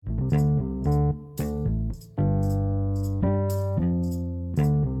Hello,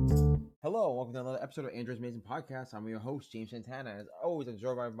 welcome to another episode of Andrew's Amazing Podcast. I'm your host, James Santana. As always, I'm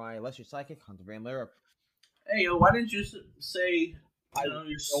joined by my illustrious psychic, Hunter Van Lierop. Hey, yo, why didn't you say,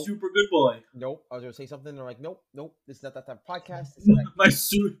 you're super good boy? Nope. I was going to say something, and they're like, nope, this is not that type of podcast. You're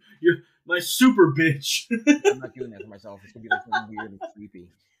my super bitch. I'm not doing that for myself. It's going to be like something weird and creepy.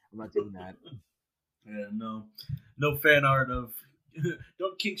 I'm not doing that. Yeah, no fan art of.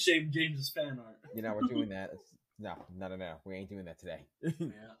 Don't kink shame James's fan art. We're doing that. No. We ain't doing that today. Yeah,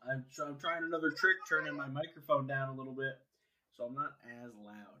 I'm trying another trick, turning my microphone down a little bit, so I'm not as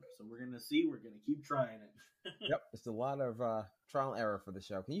loud. So we're gonna see. We're gonna keep trying it. Yep, it's a lot of trial and error for the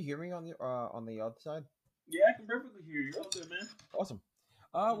show. Can you hear me on the other side? Yeah, I can perfectly hear you. You're all good, man. Awesome.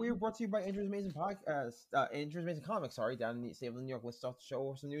 We are brought to you by Andrew's Amazing Podcast, Andrew's Amazing Comics. Sorry, down in the state of New York. Let's start the show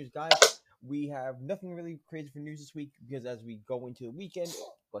with some news, guys. We have nothing really crazy for news this week because as we go into the weekend,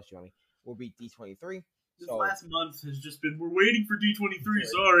 bless you, honey, we'll be D23. This last month has just been, we're waiting for D23,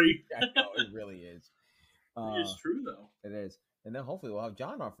 sorry. I know, it really is. It is true, though. It is. And then hopefully we'll have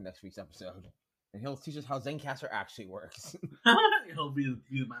John on for next week's episode. And he'll teach us how Zencastr actually works. He'll be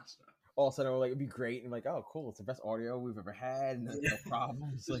the master. All of a sudden, we're like, it'd be great. And like, oh, cool. It's the best audio we've ever had. And there's no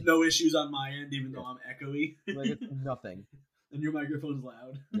problems. There's no issues on my end, even though I'm echoey. Like, it's nothing. And your microphone's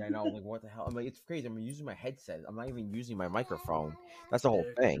loud. Yeah, I know. Like, what the hell? I'm like, it's crazy. I'm using my headset. I'm not even using my microphone. That's the whole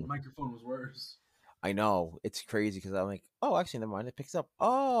thing. The microphone was worse. I know. It's crazy because I'm like, oh, actually, never mind. It picks up.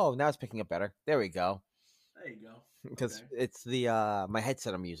 Oh, now it's picking up better. There we go. There you go. Because it's the my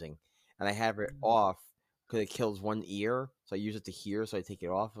headset I'm using. And I have it off because it kills one ear. So I use it to hear. So I take it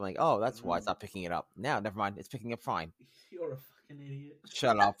off. I'm like, oh, that's why it's not picking it up. Now, never mind. It's picking up fine. You're a fucking idiot.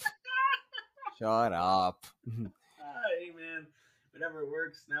 Shut up. Shut up. Hey, man. Whatever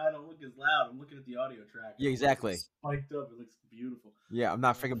works. Now I don't look as loud. I'm looking at the audio track. Yeah, exactly. It's spiked up. It looks beautiful. Yeah, I'm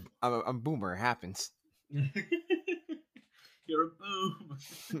not freaking. I'm boomer. It happens. You're a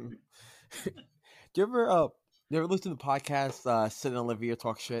boom. Do you ever listen to the podcast Sid and Olivia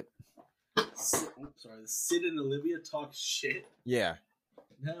talk shit? Sid and Olivia talk shit? Yeah.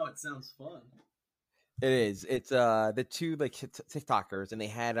 No, it sounds fun. It is. It's the two like TikTokers, and they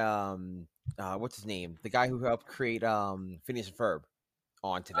had what's his name? The guy who helped create Phineas and Ferb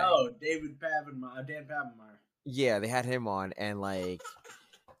on today. Oh, Dan Papenmeyer. Yeah, they had him on, and like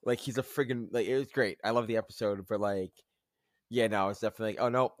he's a friggin' like it was great. I love the episode, but like, yeah, no, it's definitely like, oh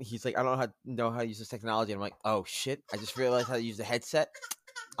no, he's like, I don't know how to use this technology. And I'm like, oh shit, I just realized how to use the headset.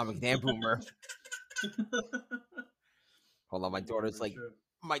 I'm a damn boomer. Hold on, my daughter's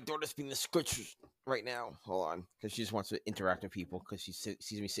being the squitch right now. Hold on, because she just wants to interact with people because she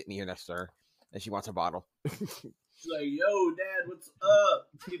sees me sitting here next to her, and she wants a bottle. She's like, yo, Dad, what's up?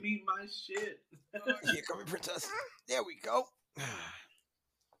 Give me my shit. Here, come here, princess. There we go.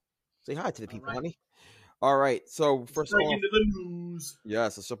 Say hi to the people, honey. All right, so first off, into the news.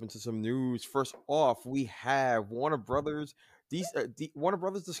 Yes, let's jump into some news. First off, we have Warner Brothers. Warner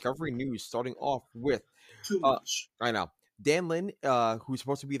Brothers Discovery News, starting off with too much. I know Dan Lin, who's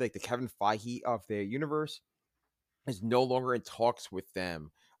supposed to be like the Kevin Feige of their universe, is no longer in talks with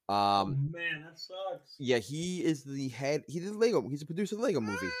them. Oh, man, that sucks. Yeah, he is the head. He did Lego. He's a producer of the Lego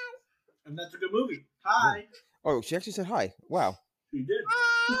Movie, and that's a good movie. Hi. Yeah. Oh, she actually said hi. Wow. She did.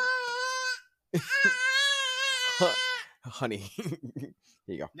 Honey, here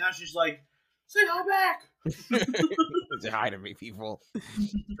you go. Now she's like, say hi back. Say hi to me, people.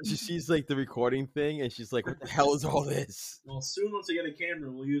 She sees like the recording thing, and she's like, "What the hell is all this?" Well, soon once I get a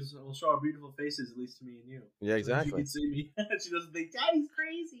camera, we'll show our beautiful faces, at least to me and you. Yeah, exactly. So you can see me. She doesn't think Daddy's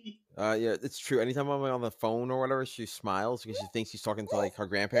crazy. Yeah, it's true. Anytime I'm on the phone or whatever, she smiles because she thinks she's talking to like her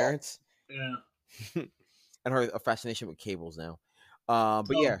grandparents. Yeah. And her fascination with cables now. But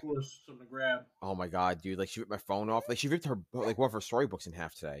yeah, of course, something to grab. Oh my god, dude! Like she ripped my phone off. Like she ripped her one of her storybooks in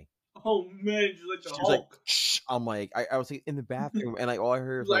half today. Oh man, she's like the Hulk. Like, shh. I'm like, I was like in the bathroom, and like all I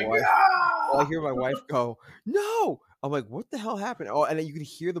heard was I hear my wife go, "No!" I'm like, "What the hell happened?" Oh, and then you could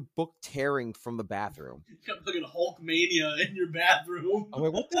hear the book tearing from the bathroom. You kept looking Hulk mania in your bathroom. I'm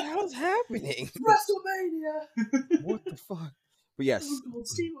like, "What the hell is happening?" WrestleMania. What the fuck? But yes.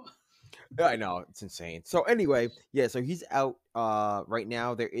 I know, it's insane. So anyway, yeah, so he's out right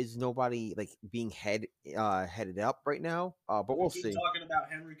now. There is nobody like being headed up right now. But we'll see. Talking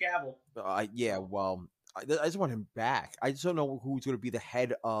about Henry Cavill. Yeah, well, I just want him back. I just don't know who's going to be the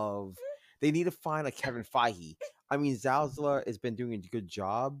head of. They need to find a Kevin Feige. I mean, Zaslav has been doing a good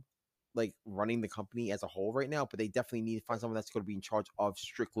job, like running the company as a whole right now. But they definitely need to find someone that's going to be in charge of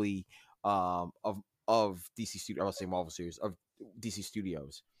strictly of DC Studios. I will say Marvel Studios of DC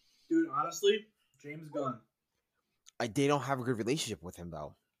Studios. Dude, honestly, James Gunn. They don't have a good relationship with him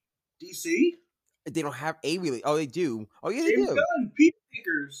though. DC, They don't have a really. Oh, they do. Oh, yeah, they James do. Gunn,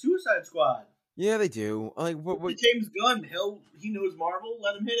 Peacemaker, Suicide Squad. Yeah, they do. Like, what? James Gunn, he knows Marvel.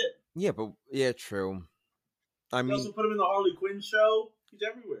 Let him hit it. Yeah, but yeah, true. I They mean, also put him in the Harley Quinn show. He's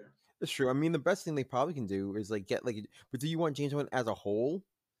everywhere. it's true. I mean, the best thing they probably can do is like get like. But do you want James Gunn as a whole?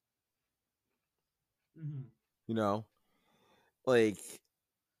 Mm-hmm. You know, like,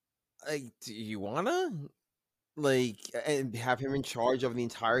 do you wanna like and have him in charge of the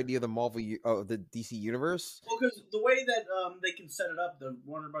entirety of the of the DC universe? Well, because the way that they can set it up, the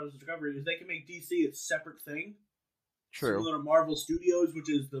Warner Brothers Discovery, is they can make DC its separate thing, True. similar to Marvel Studios, which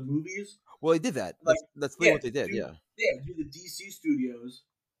is the movies. Well, they did that. Like, That's literally what they did. Do the DC Studios,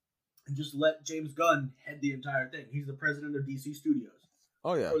 and just let James Gunn head the entire thing. He's the president of DC Studios.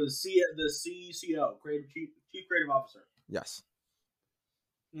 Oh yeah. Or the CCO, Chief Creative Officer. Yes.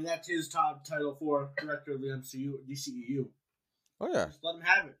 And that's his top title for director of the DCEU. Oh yeah. Just let him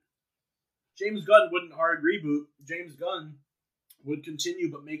have it. James Gunn wouldn't hard reboot. James Gunn would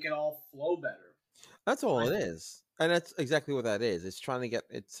continue, but make it all flow better. That's all it is, and that's exactly what that is. It's trying to get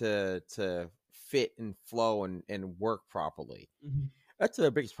it to fit and flow and work properly. Mm-hmm. That's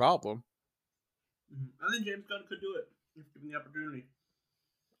the biggest problem. Mm-hmm. I think James Gunn could do it if given the opportunity.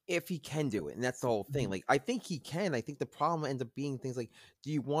 If he can do it, and that's the whole thing. Like, I think he can. I think the problem ends up being things like, do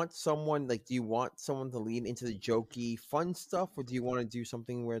you want someone to lean into the jokey, fun stuff, or do you want to do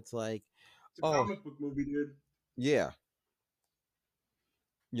something where it's like, it's a comic book movie, dude? Yeah.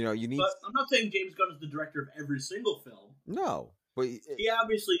 You know, you need. But I'm not saying James Gunn is the director of every single film. No, but he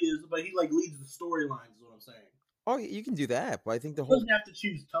obviously is. But he leads the storylines. Is what I'm saying. Oh, you can do that, but I think he doesn't have to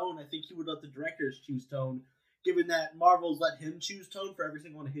choose tone. I think he would let the directors choose tone. Given that Marvel's let him choose tone for every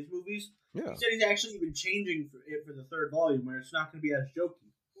single one of his movies, he said he's actually even changing it for the third volume, where it's not going to be as jokey.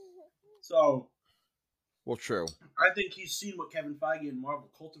 So, well, true. I think he's seen what Kevin Feige and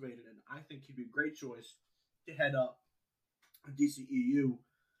Marvel cultivated, and I think he'd be a great choice to head up DCEU.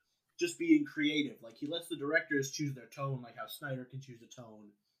 Just being creative, like he lets the directors choose their tone, like how Snyder can choose a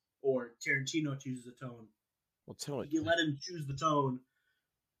tone, or Tarantino chooses a tone. Well, you let him choose the tone,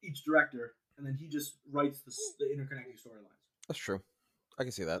 each director. And then he just writes the interconnecting storylines. That's true. I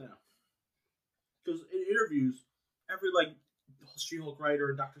can see that. Yeah. Because in interviews, every She-Hulk writer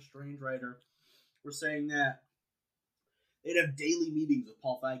and Doctor Strange writer were saying that they'd have daily meetings with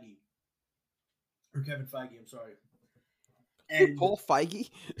Paul Feige. Or Kevin Feige, I'm sorry. And Paul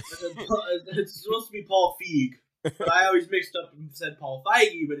Feige? It's supposed to be Paul Feig. But I always mixed up and said Paul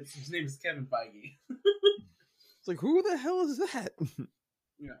Feige, but his name is Kevin Feige. It's like, who the hell is that?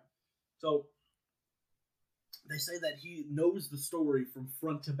 Yeah. So, they say that he knows the story from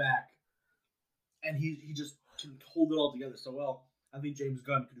front to back, and he just can hold it all together so well. I think James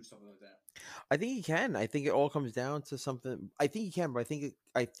Gunn could do something like that. I think he can. I think it all comes down to something. I think he can, but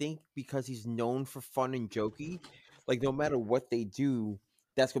I think because he's known for fun and jokey, like no matter what they do,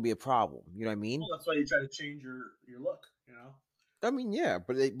 that's gonna be a problem. You know what I mean? Well, that's why you try to change your look. You know. I mean, yeah,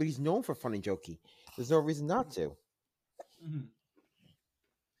 but he's known for fun and jokey. There's no reason not to. Mm-hmm.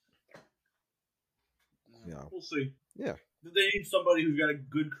 Yeah. We'll see. Yeah. They need somebody who's got a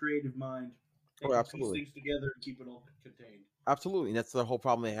good creative mind. Oh, absolutely. Piece things together and keep it all contained. Absolutely. And that's the whole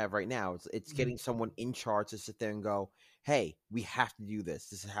problem they have right now. It's getting someone in charge to sit there and go, hey, we have to do this.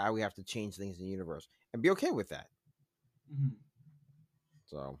 This is how we have to change things in the universe. And be okay with that. Mm-hmm.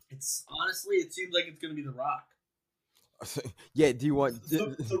 So. It's honestly, it seems like it's going to be The Rock. Yeah, do you want...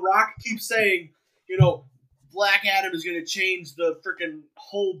 The Rock keeps saying, Black Adam is going to change the freaking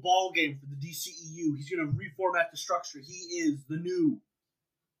whole ball game for the DCEU. He's going to reformat the structure. He is the new.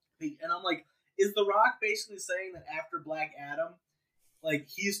 And I'm like, is The Rock basically saying that after Black Adam,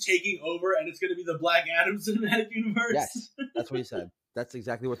 he's taking over and it's going to be the Black Adam cinematic universe? Yes, that's what he said. That's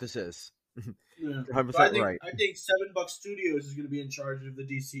exactly what this is. Yeah. 100% right. I think $7 Studios is going to be in charge of the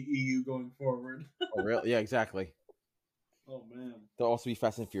DCEU going forward. Oh, really? Yeah, exactly. Oh, man. They'll also be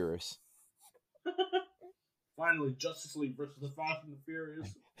Fast and Furious. Finally, Justice League versus the Fast and the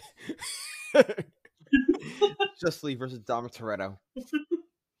Furious. Justice League versus Dominic Toretto.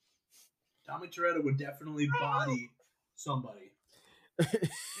 Dominic Toretto would definitely body somebody.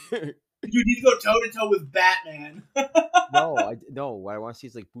 You need to go toe to toe with Batman. No. What I want to see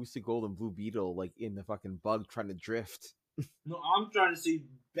is Booster Gold and Blue Beetle in the fucking bug trying to drift. No, I'm trying to see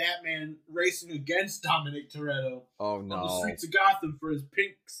Batman racing against Dominic Toretto. Oh no! On the streets of Gotham for his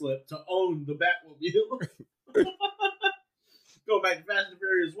pink slip to own the Batmobile. Go back to Fast and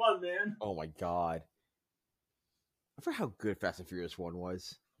Furious 1, man. Oh my god! I forgot how good Fast and Furious 1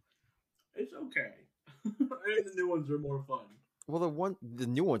 was. It's okay. I think the new ones are more fun. Well, the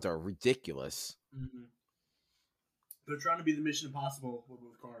new ones are ridiculous. Mm-hmm. They're trying to be the Mission Impossible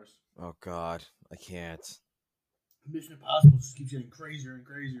with cars. Oh God, I can't. Mission Impossible just keeps getting crazier and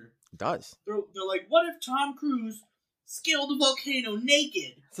crazier. It does. They're like, what if Tom Cruise scaled a volcano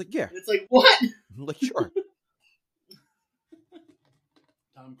naked? It's like, yeah. And it's like, what? I'm like, sure.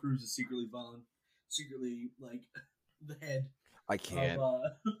 Tom Cruise is secretly like the head. I can't. Of,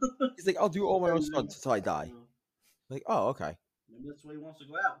 He's like, I'll do all my own stunts until I die. Like, oh, okay. Maybe that's the way he wants to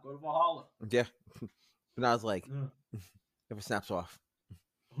go out. Go to Valhalla. Yeah. But I was like, Yeah. if it snaps off.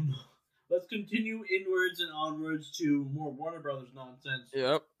 Oh, no. Let's continue inwards and onwards to more Warner Brothers nonsense.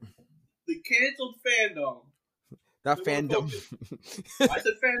 Yep. The canceled fandom. Not fandom. I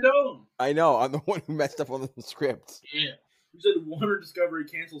said fandom. I know. I'm the one who messed up on the script. Yeah. You said Warner Discovery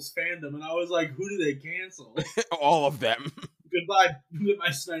cancels fandom, and I was like, who do they cancel? All of them. Goodbye,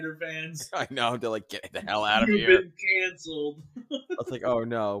 Snyder fans. I know. They're like, get the hell out of You've here. been canceled. I was like, oh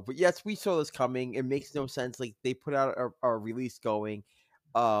no. But yes, we saw this coming. It makes no sense. Like, they put out a release going.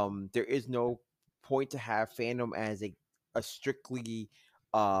 There is no point to have fandom as a strictly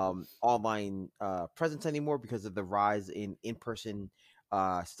online presence anymore because of the rise in person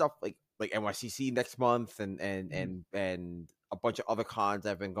stuff like NYCC next month and a bunch of other cons that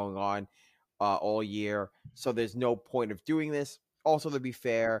have been going on all year. So there's no point of doing this. Also, to be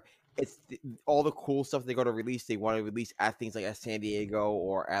fair, it's all the cool stuff they go to release. They want to release at things like at San Diego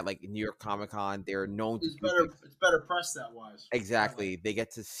or at like New York Comic Con. They're known to It's better press that wise. Exactly. They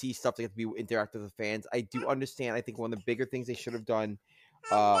get to see stuff. They get to be interactive with fans. I do understand. I think one of the bigger things they should have done.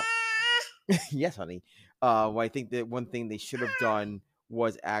 Yes, honey. I think that one thing they should have done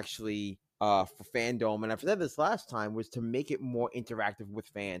was actually for fandom, and I've said this last time, was to make it more interactive with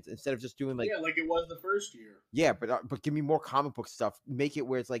fans instead of just doing like it was the first year. Yeah, but give me more comic book stuff. Make it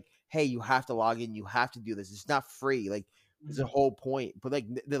where it's like, hey, you have to log in, you have to do this. It's not free. Like, it's a whole point. But like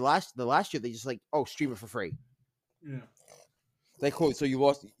the last year, they just like, oh, stream it for free. Yeah. Like, cool. So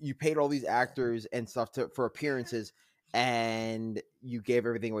you paid all these actors and stuff for appearances, and you gave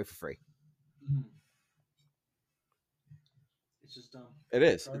everything away for free. Mm-hmm. It's just dumb. It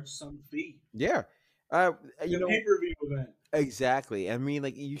is. Charge some fee. Yeah. You know, pay-per-view event. Exactly. I mean,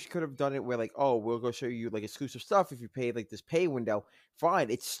 like, you could have done it where, like, oh, we'll go show you like exclusive stuff if you pay like this pay window. Fine,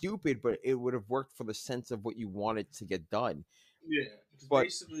 it's stupid, but it would have worked for the sense of what you wanted to get done. Yeah, because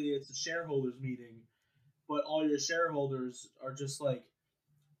basically it's a shareholders meeting, but all your shareholders are just like,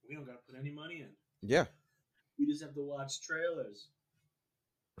 we don't got to put any money in. Yeah. We just have to watch trailers.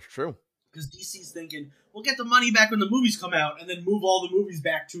 It's true. Because DC's thinking, we'll get the money back when the movies come out, and then move all the movies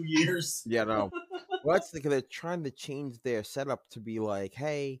back 2 years. Yeah, no. Well, that's because they're trying to change their setup to be like,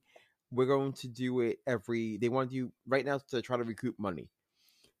 hey, we're going to do it every. They want to do right now to try to recoup money.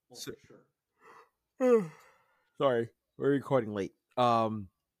 Well, so, for sure. Sorry, we're recording late.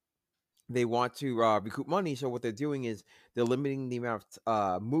 They want to recoup money, so what they're doing is they're limiting the amount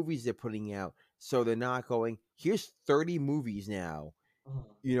of movies they're putting out. So they're not going, here's 30 movies now.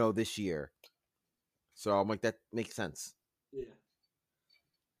 This year. So I'm like, that makes sense. Yeah.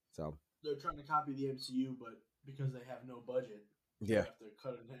 So they're trying to copy the MCU, but because they have no budget, they have to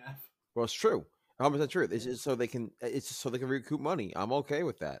cut it in half. Well, it's true. 100% true. It's just so they can. It's just so they can recoup money. I'm okay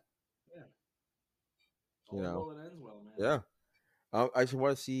with that. Yeah. Well, it ends well, man. Yeah. I just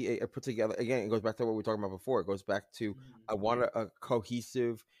want to see a put together again. It goes back to what we were talking about before. It goes back to I want a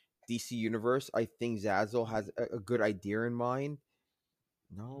cohesive DC universe. I think Zazzle has a good idea in mind.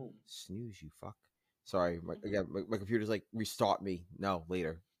 No, snooze, you fuck. Sorry, my computer's like, restart me. No,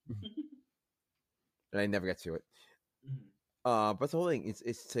 later. And I never get to it. But the whole thing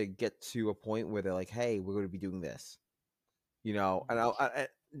is to get to a point where they're like, hey, we're going to be doing this. And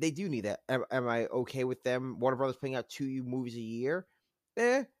they do need that. Am I okay with them? Warner Brothers putting out 2 movies a year?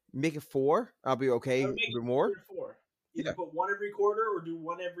 Make it 4. I'll be okay. A bit more. 4. Either put one every quarter or do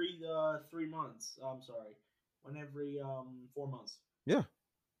one every 3 months. I'm sorry. One every 4 months. Yeah.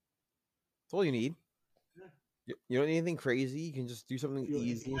 That's all you need. Yeah. You don't need anything crazy. You can just do something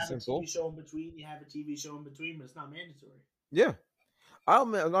easy and simple. A TV show in between. You have a TV show in between, but it's not mandatory. Yeah.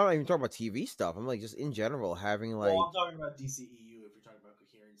 I'm not even talking about TV stuff. I'm like just in general having like. Well, I'm talking about DCEU if you're talking about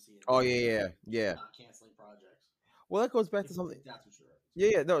coherency. Oh yeah. Not canceling projects. Well, that goes back to something. That's what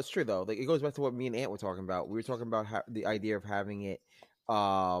you're Yeah. No, it's true though. Like it goes back to what me and Ant were talking about. We were talking about the idea of having it,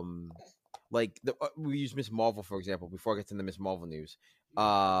 like we use Miss Marvel for example. Before I get to the Miss Marvel news,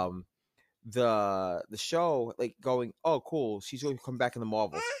 the show like going, oh cool, she's going to come back in the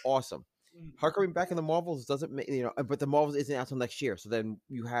Marvels, awesome. Her coming back in the Marvels doesn't make but the Marvels isn't out till next year, so then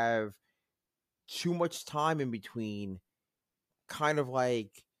you have too much time in between, kind of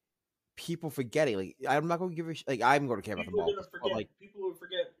like people forgetting. Like I'm not going to give a I'm going to care about the Marvels. People will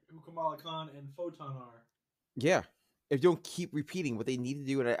forget who Kamala Khan and Photon are. Yeah, if you don't keep repeating what they need to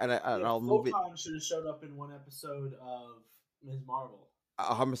do, and I'll move it Photon should have showed up in one episode of Ms. Marvel.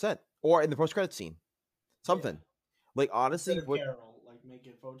 100%, or in the post credit scene, something. Like honestly, Instead of what? Carol like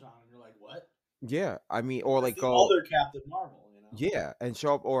making Photon, and you're like, what? Yeah, I mean, or That's like the go, other Captain Marvel, you know? yeah, and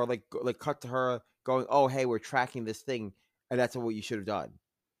show up, or like like cut to her going, "Oh, hey, we're tracking this thing," and that's what you should have done.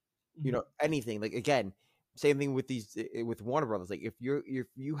 You know, anything like again, same thing with these with Warner Brothers. Like if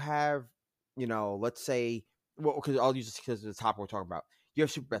you have, you know, let's say, well, because I'll use this because the top we're talking about. You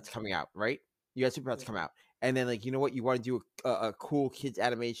have Super Pets coming out, right? You have Super Pets Yeah. come out, and then like you know what, you want to do a cool kids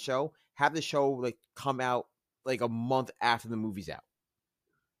animated show. Have the show like come out like a month after the movie's out.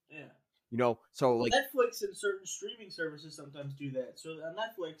 Yeah. You know, so like Netflix and certain streaming services sometimes do that. So on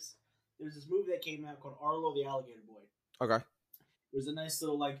Netflix, there's this movie that came out called Arlo the Alligator Boy. okay, It was a nice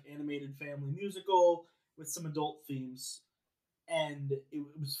little like animated family musical with some adult themes, and it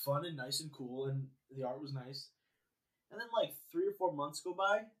was fun and nice and cool, and the art was nice. And then like 3 or 4 months go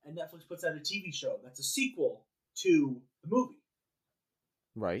by, and Netflix puts out a TV show that's a sequel to the movie.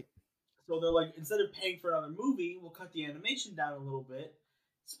 right. So they're like, instead of paying for another movie, we'll cut the animation down a little bit,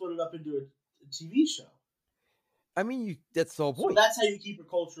 split it up into a TV show. I mean, that's the whole So point. that's how you keep it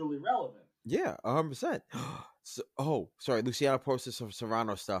culturally relevant. Yeah, 100%. So, oh, sorry, Luciano posted some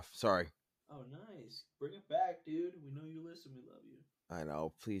Serrano stuff. Sorry. Oh, nice. Bring it back, dude. We know you listen. We love you. I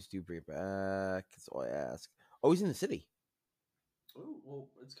know. Please do bring it back. That's all I ask. Oh, he's in the city. Oh, well,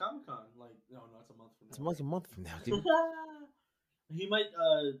 it's Comic Con. Like, no, it's a month from now. It's like a month from now, dude. He might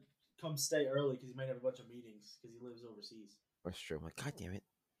come stay early because he might have a bunch of meetings because he lives overseas. That's true. I'm like, God damn it.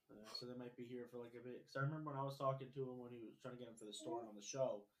 So they might be here for like a bit. Because I remember when I was talking to him when he was trying to get him for the store on the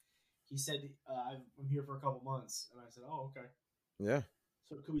show, he said, I'm here for a couple months. And I said, oh, okay. Yeah.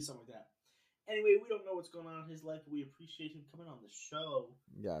 So it could be something like that. Anyway, we don't know what's going on in his life, but we appreciate him coming on the show.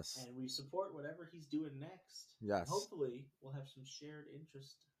 Yes. And we support whatever he's doing next. Yes. And hopefully, we'll have some shared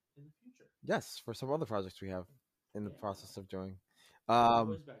interest in the future. Yes, for some other projects we have in the process of doing.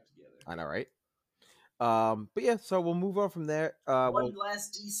 Boys back together. I know, right? But yeah, so we'll move on from there. One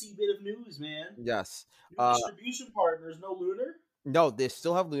last DC bit of news, man. Yes. New distribution partners, no Lunar? No, they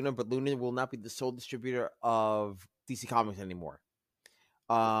still have Luna, but Luna will not be the sole distributor of DC Comics anymore.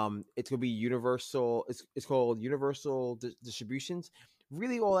 It's gonna be Universal. It's called Universal Distributions.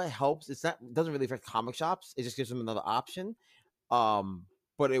 Really, all that helps. Doesn't really affect comic shops. It just gives them another option.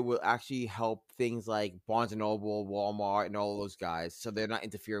 But it will actually help things like Barnes and Noble, Walmart, and all of those guys. So they're not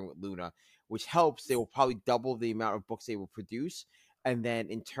interfering with Luna, which helps. They will probably double the amount of books they will produce, and then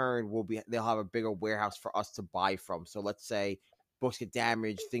in turn, they'll have a bigger warehouse for us to buy from. So let's say books get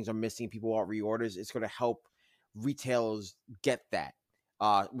damaged, things are missing, people want reorders. It's going to help retailers get that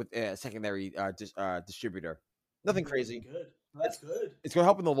with a secondary distributor. Nothing crazy. Good. That's good. It's going to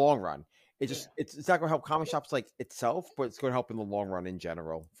help in the long run. It's not going to help comic shops like itself, but it's going to help in the long run in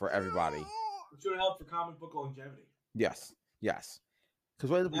general for everybody. It's going to help for comic book longevity. Yes. Because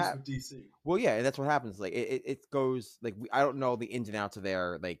what happens with DC? Well, yeah, and that's what happens. Like it goes like I don't know the ins and outs of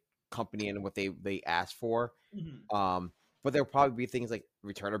their like company and what they ask for. Mm-hmm. But there'll probably be things like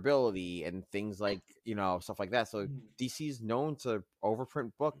returnability and things like stuff like that. So DC's known to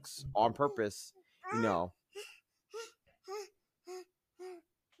overprint books on purpose.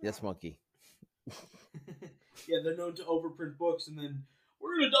 Yes, monkey. Yeah, they're known to overprint books, and then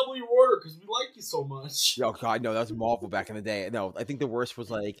we're gonna double your order because we like you so much. Oh God, no, that was Marvel back in the day. No, I think the worst was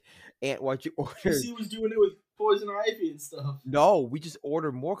like, Aunt, why'd you order? DC was doing it with Poison Ivy and stuff. No, we just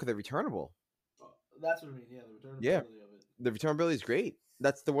ordered more because they're returnable. That's what I mean. Yeah, the returnability of it. The returnability is great.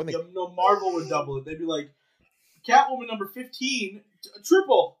 That's the one thing. No, Marvel would double it. They'd be like, Catwoman number 15,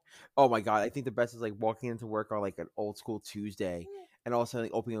 triple. Oh my God, I think the best is like walking into work on like an old school Tuesday, and all of a sudden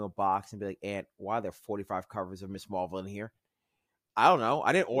like, opening a box and be like, Aunt, why are there 45 covers of Miss Marvel in here? I don't know.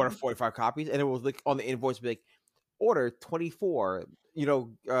 I didn't order 45 copies, and it was like on the invoice, be like, order 24.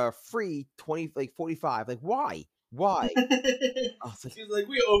 Free 20, like 45. Like why? Why? He's like,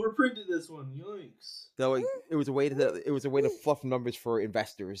 we overprinted this one. Yikes! So like, it was a way to fluff numbers for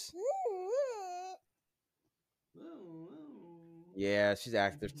investors. Yeah, she's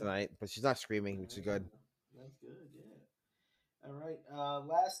active tonight, but she's not screaming, which is good. That's good. Yeah. All right.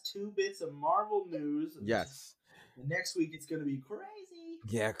 Last 2 bits of Marvel news. Yes. Next week it's going to be crazy.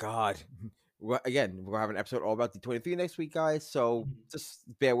 Yeah, God. Again, we're going to have an episode all about D23 next week, guys. So just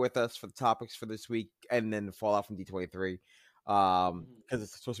bear with us for the topics for this week and then the fallout from D23. Because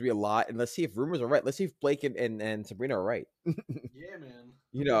it's supposed to be a lot. And let's see if rumors are right. Let's see if Blake and Sabrina are right. Yeah, man.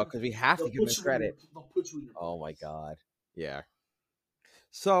 Because we have to give them credit. They'll put you in your Oh, my God. Yeah.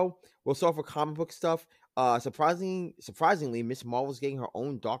 So we'll start off with comic book stuff. Surprisingly, Miss Marvel's getting her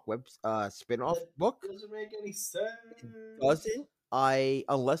own Dark Web spin-off That book. doesn't make any sense. Doesn't I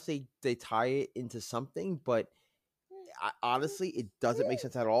unless they tie it into something, but honestly, it doesn't make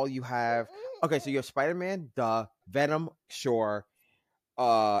sense at all. You have okay, so you have Spider-Man, the Venom, sure.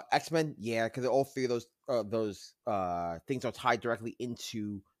 X-Men, yeah, because all three of those things are tied directly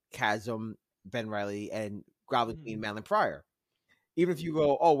into Chasm, Ben Riley, and Goblin Queen, Mhm. Madeline Pryor. Even if you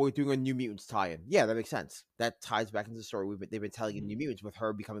go, oh, we're doing a New Mutants tie-in, yeah, that makes sense. That ties back into the story they've been telling in New Mhm. Mutants with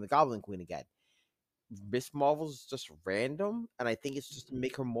her becoming the Goblin Queen again. Miss Marvel's just random, and I think it's just to Mhm.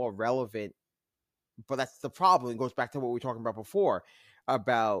 make her more relevant. But that's the problem. It goes back to what we were talking about before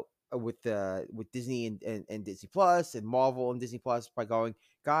about with Disney and Disney Plus and Marvel and Disney Plus by going,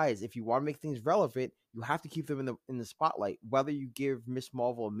 guys, if you want to make things relevant, you have to keep them in the spotlight. Whether you give Miss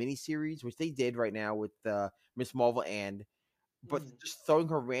Marvel a miniseries, which they did right now with Miss Marvel, but Mhm. just throwing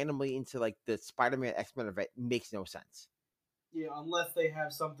her randomly into like the Spider-Man X-Men event makes no sense. Yeah, unless they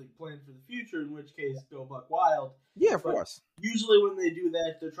have something planned for the future, in which case go buck wild. Yeah, of But course. usually when they do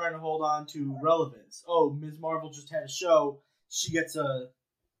that, they're trying to hold on to relevance. Oh, Ms. Marvel just had a show. She gets a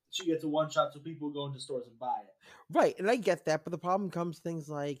one shot, so people go into stores and buy it. Right, and I get that, but the problem comes things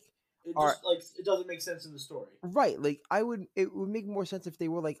like, It are just like it doesn't make sense in the story. right, like it would make more sense if they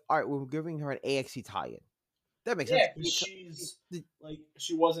were like, all right, we're giving her an AXC tie-in. That makes sense Yeah, because because she's like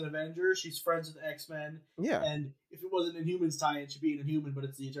she was an Avenger. She's friends with X Men, yeah. and if it wasn't Inhumans tie-in, she'd be an Inhuman. But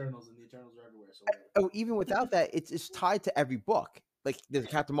it's the Eternals, and the Eternals are everywhere. So whatever. Oh, even without that, it's tied to every book. Like there's a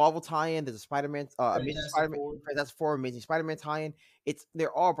Captain Marvel tie-in, there's a Spider-Man, Amazing Fantastic Spider-Man, Four. Fantastic Four, Amazing Spider-Man tie-in. It's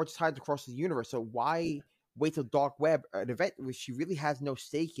there are a bunch of ties across the universe. So why wait till Dark Web, an event which she really has no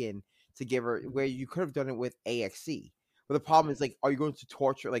stake in, to give her where you could have done it with AXC. But the problem Yeah. is like, are you going to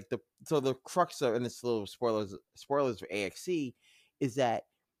torture like the crux of, and this little spoilers for AXC is that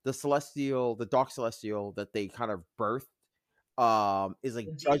the Dark Celestial that they kind of birthed is like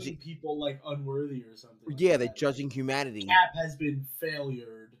And judging, deeming people like unworthy or something like yeah, they're that. Like judging humanity. Cap has been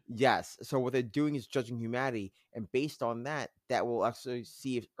failured. Yes. So what they're doing is judging humanity, and based on that, that will actually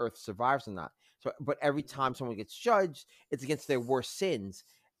see if Earth survives or not. So, but every time someone gets judged, it's against their worst sins,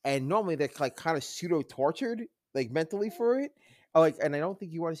 and normally they're like kind of pseudo tortured, like mentally for it. Like, and I don't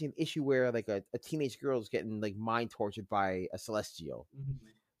think you want to see an issue where like a teenage girl is getting like mind tortured by a celestial. Mhm.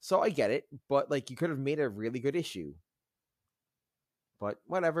 So I get it, but like you could have made a really good issue. But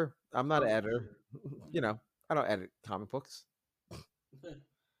whatever. I'm not Oh, an for editor. sure. You know, I don't edit comic books.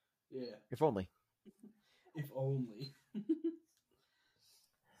 Yeah, If only. if only.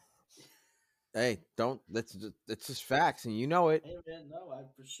 Hey, don't. That's just facts, and you know it. Hey man, no, I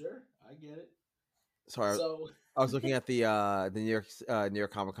for sure I get it. Sorry, So I was looking at the New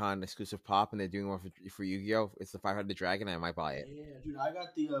York Comic Con exclusive pop, and they're doing one for Yu Gi Oh. It's the 500 Dragon. I might buy it. yeah, dude, I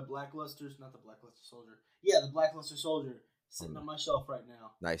got the Blacklusters, not the Blackluster Soldier. Yeah, the Blackluster Soldier Oh, sitting no. on my shelf right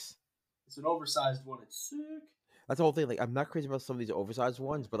now. Nice. It's an oversized one. It's sick. That's the whole thing. Like, I'm not crazy about some of these oversized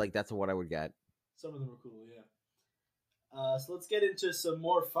ones, but like that's the one I would get. Some of them are cool, yeah. So let's get into some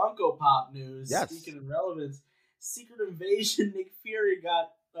more Funko Pop news. Yes. Speaking of relevance, Secret Invasion Nick Fury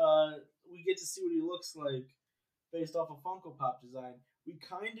got. We get to see what he looks like based off a Funko Pop design. We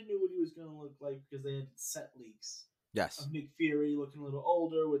kind of knew what he was going to look like because they had set leaks Yes. of Nick Fury looking a little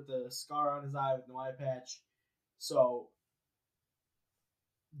older with the scar on his eye with no eye patch. So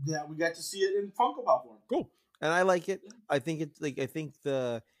yeah, we got to see it in Funko Pop form. Cool. And I like it. Yeah. I think it's like I think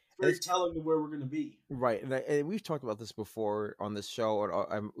the It's very it's telling of where we're going to be. right, and we've talked about this before on this show,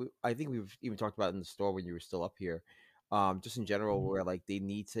 and I think we've even talked about it in the store when you were still up here. Just in general, Mhm. where like they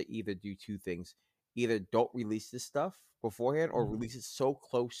need to either do two things: either don't release this stuff beforehand, or Mhm. release it so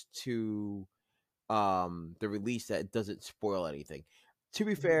close to the release that it doesn't spoil anything. To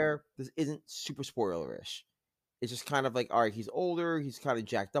be Mhm. fair, this isn't super spoilerish. It's just kind of like, all right, he's older, he's kind of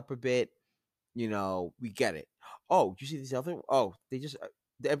jacked up a bit. You know, we get it. Oh, you see this other? Oh, they just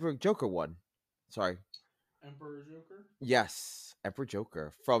the Emperor Joker one. Sorry. Emperor Joker. Yes, Emperor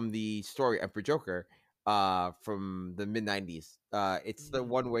Joker from the story Emperor Joker, from the mid 90s. It's the Mhm.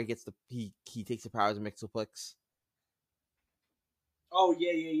 one where he gets he takes the powers of Mixoplex. Oh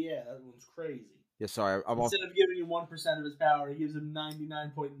yeah, yeah, yeah. That one's crazy. Yeah, sorry, I'm off. Instead of giving him 1% of his power, he gives him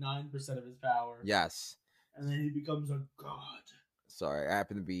 99.9% of his power, Yes, and then he becomes a god. sorry, I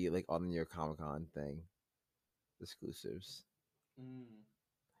happen to be like on the New York Comic Con thing exclusives. Mm.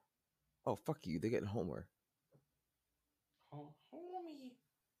 Oh fuck you, they're getting Homer. Homie.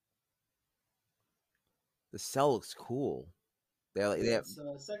 The cell looks cool. They Yeah, have,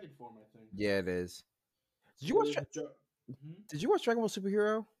 it's second form, I think. yeah, it is. Did you It watch is. Mhm. Did you watch Dragon Ball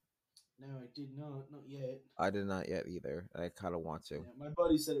Superhero? No, I did not yet. I did not yet either. I kind of want to. Yeah, my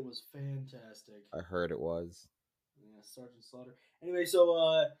buddy said it was fantastic. I heard it was. Yeah, Sergeant Slaughter. Anyway, so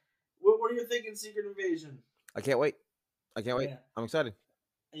what are you thinking, Secret Invasion? I can't wait. I can't wait. Yeah. I'm excited.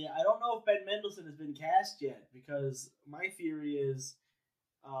 Yeah, I don't know if Ben Mendelsohn has been cast yet because my theory is,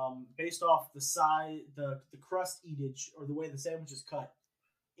 based off the size, the crust eatage or the way the sandwich is cut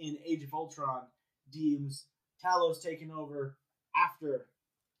in Age of Ultron, deems Talos taking over after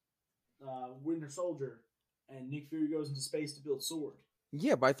Winter Soldier, and Nick Fury goes into space to build sword.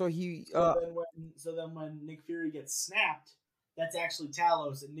 Yeah, but I thought he. So then when Nick Fury gets snapped, that's actually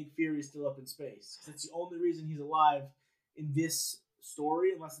Talos, and Nick Fury is still up in space. That's the only reason he's alive in this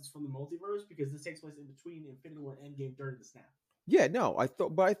story, unless it's from the multiverse, because this takes place in between Infinity War and Endgame during the snap. Yeah, no, I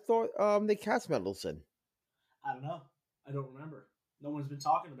thought they cast Mendelsohn. I don't know. I don't remember. No one's been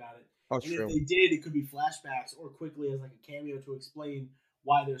talking about it. Oh, and true. if they did, it could be flashbacks or quickly as like a cameo to explain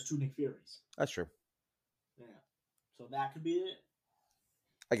why there's two Nick Furies. That's true. Yeah. So that could be it.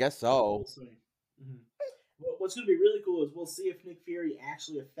 I guess so. We'll see. Mm-hmm. What's going to be really cool is we'll see if Nick Fury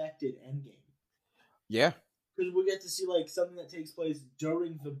actually affected Endgame. Yeah. Because we get to see like something that takes place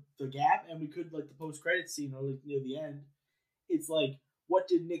during the gap, and we could like the post-credits scene or like near the end. It's like, what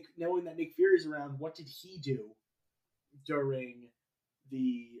did Nick, knowing that Nick Fury's around, what did he do during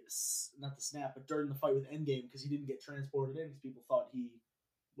not the snap, but during the fight with Endgame, because he didn't get transported in because people thought he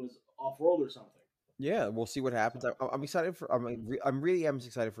was off-world or something. Yeah, we'll see what happens. I'm excited for. I'm really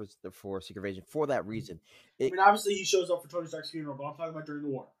excited for Secret Invasion for that reason. I mean, obviously he shows up for Tony Stark's funeral, but I'm talking about during the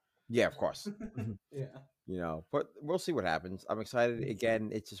war. Yeah, of course. Yeah. You know, but we'll see what happens. I'm excited.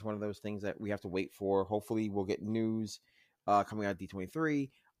 Again, it's just one of those things that we have to wait for. Hopefully, we'll get news coming out of D23.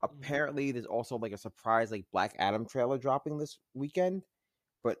 Apparently, there's also like a surprise like Black Adam trailer dropping this weekend.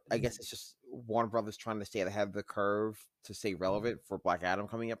 But I guess it's just Warner Brothers trying to stay ahead of the curve to stay relevant for Black Adam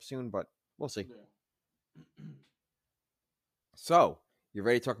coming up soon. But we'll see. Yeah. So, you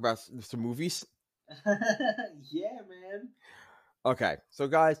ready to talk about some movies? Yeah, man. Okay, so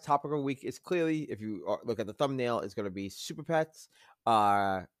guys, topic of the week is clearly, if you look at the thumbnail, it's going to be Super Pets.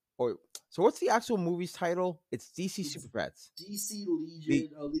 So what's the actual movie's title? It's DC Super Pets. DC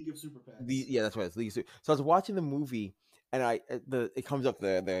League of Super Pets. Yeah, that's right. It's League of Super. So I was watching the movie, and it comes up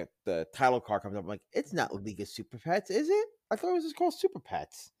the title card comes up. I'm like, it's not League of Super Pets, is it? I thought it was just called Super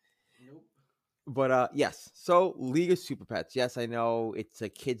Pets. Nope. But yes, so League of Super Pets. Yes, I know it's a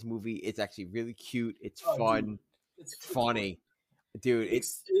kids movie. It's actually really cute. It's fun. Dude, it's funny. Dude, it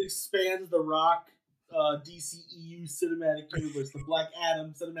expands the Rock DCEU cinematic universe, the Black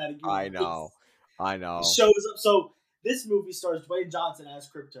Adam cinematic universe. I know. It shows up. So this movie stars Dwayne Johnson as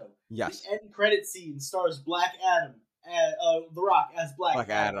Crypto. Yes. The end credit scene stars Black Adam, The Rock as Black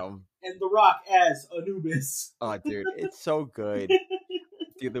Adam, and The Rock as Anubis. Oh, dude, it's so good.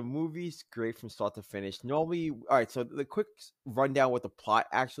 Dude, the movie's great from start to finish. Normally, all right. So the quick rundown what the plot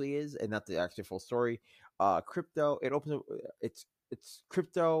actually is, and not the actual full story. Crypto. It opens up. It's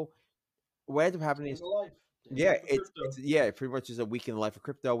Crypto. What ends up happening is, it's pretty much is a week in the life of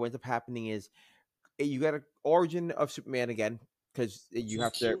Crypto. What ends up happening is, you got an origin of Superman again because you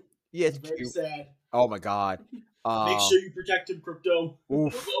have to. Cute. Yeah, it's very cute. sad. Oh my god. Make sure you protect him, Crypto.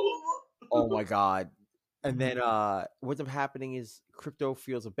 Oof. Oh my god. And then what ends up happening is Crypto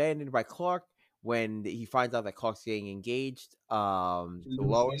feels abandoned by Clark when he finds out that Clark's getting engaged to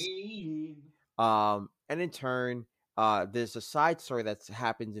Lois. And in turn, there's a side story that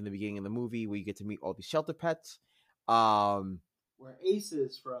happens in the beginning of the movie where you get to meet all these shelter pets. Where Ace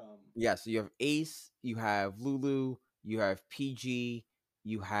is from. Yeah, so you have Ace, you have Lulu, you have PG,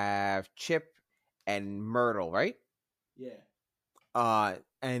 you have Chip, and Myrtle, right? Yeah.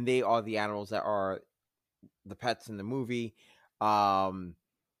 And they are the animals that are the pets in the movie. And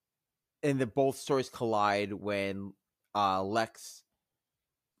both stories collide when Lex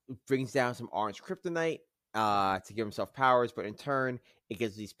brings down some orange kryptonite to give himself powers, but in turn it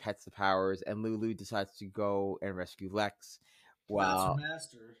gives these pets the powers, and Lulu decides to go and rescue Lex. Wow,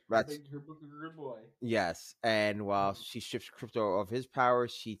 that's her master. Her good boy. Yes, and while she strips Crypto of his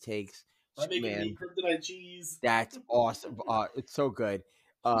powers, she takes making kryptonite cheese. That's awesome. It's so good.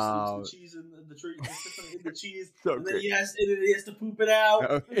 The cheese in the tree, in the cheese, so and great. then he has to poop it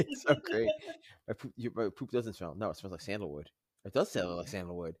out. It's so great. My poop doesn't smell. No, it smells like sandalwood. It does smell like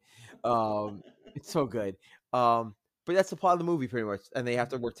sandalwood. It's so good. But that's the plot of the movie, pretty much, and they have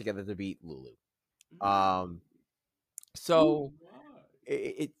to work together to beat Lulu. So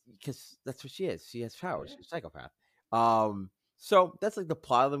it because that's what she is. She has powers. She's a psychopath. So that's like the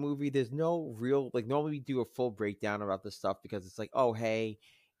plot of the movie. There's no real normally we do a full breakdown about this stuff because it's like, oh hey,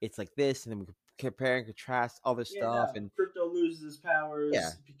 it's like this, and then we compare and contrast other stuff. And Crypto loses his powers Yeah.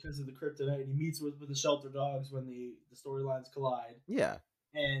 because of the kryptonite, and he meets with the shelter dogs when the storylines collide. Yeah.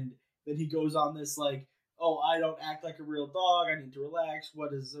 And then he goes on this like, oh, I don't act like a real dog. I need to relax.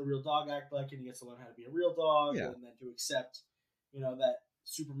 What does a real dog act like? And he gets to learn how to be a real dog, Yeah. and then to accept, that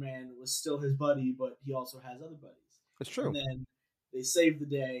Superman was still his buddy, but he also has other buddies. It's true. And then they save the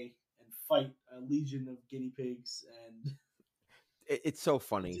day and fight a legion of guinea pigs, and It's so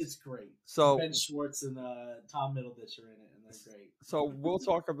funny. it's great. So Ben Schwartz and Tom Middleditch are in it, and they're great. So let's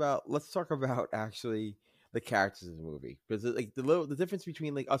talk about actually the characters in the movie, because like the difference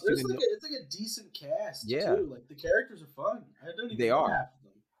between like us It's doing like a decent cast Yeah. too. Like the characters are fun. I don't even They know are. half of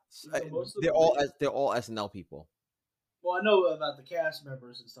them. So most of them they're are all like- they're all SNL people. Well, I know about the cast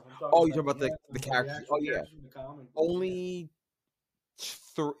members and stuff. I'm talking Oh, you're talking about the actors, characters. actual Oh, yeah. characters from the comic books, Only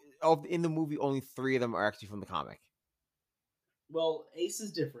in the movie, only 3 of them are actually from the comic. Well, Ace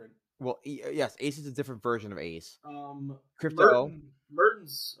is different. Well, yes, Ace is a different version of Ace. Crypto.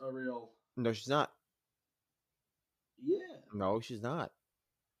 Merton's a real. No, she's not. Yeah. No, she's not.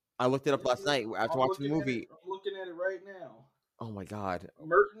 I looked it up last night after watching the movie. I'm looking at it right now. Oh my god.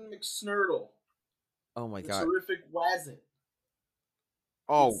 Merton McSnurdle. Oh my The god. terrific Wazzit.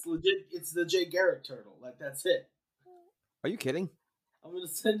 Oh, It's legit. It's the Jay Garrick turtle. Like that's it. are you kidding? I'm gonna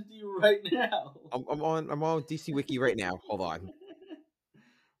send it to you right now. I'm on DC Wiki right now. Hold on.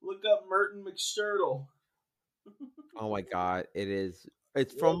 Look up Merton McSturtle. Oh my god, it's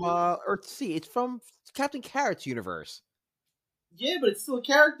from Earthsea. It's from Captain Carrot's universe. Yeah, but it's still a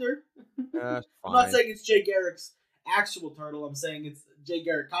character. Fine. I'm not saying it's Jay Garrick's actual turtle. I'm saying it's Jay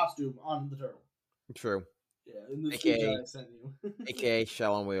Garrick costume on the turtle. True. Yeah, in the AKA screenshot I sent you. AKA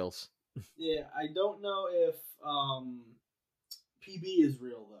Shell on Wheels. Yeah, I don't know if PB is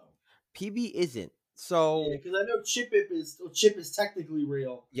real though. PB isn't. So because I know Chip is technically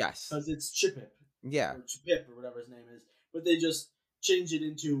real yes. because it's Chipip. Yeah. Or Chipip or whatever his name is, but they just change it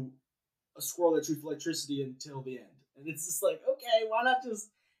into a squirrel that shoots electricity until the end, and it's just like, okay, why not just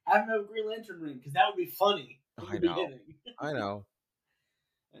have him have a Green Lantern ring? Because that would be funny. I know. I know.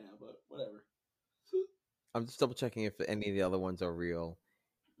 I know, but whatever. I'm just double checking if any of the other ones are real.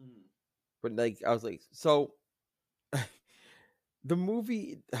 Mm. But like, I was like, so the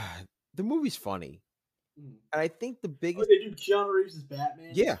movie's funny, and I think the biggest. Okay, dude, Keanu Reeves is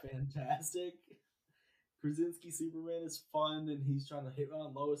Batman. Yeah, he's fantastic. Krasinski Superman is fun, and he's trying to hit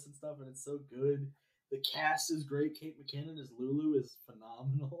on Lois and stuff, and it's so good. The cast is great. Kate McKinnon as Lulu is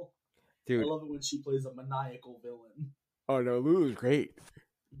phenomenal. Dude, I love it when she plays a maniacal villain. Oh no, Lulu's great.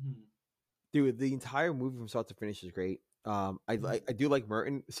 Mm-hmm. Dude, the entire movie from start to finish is great. I do like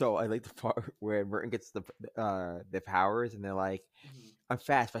Merton, so I like the part where Merton gets the powers, and they're like, "I'm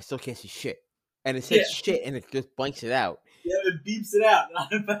fast, but I still can't see shit," and it says shit, and it just blanks it out. Yeah, it beeps it out.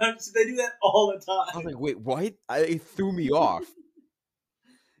 They do that all the time. I was like, "Wait, what?" It threw me off.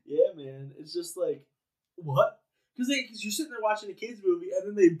 Yeah, man, it's just like, what? Because you're sitting there watching a kids movie, and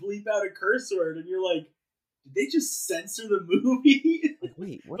then they bleep out a curse word, and you're like, did they just censor the movie? Like,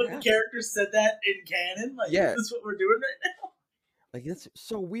 wait, what? But the character said that in canon. Like, yeah, is this what we're doing right now? Like, that's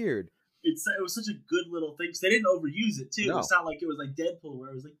so weird. It was such a good little thing. Cause they didn't overuse it too. No. It's not like it was like Deadpool where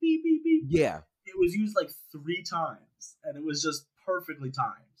it was like beep beep beep. Yeah, it was used like 3 times, and it was just perfectly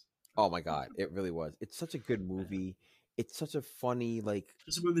timed. Oh my god, it really was. It's such a good movie. It's such a funny like.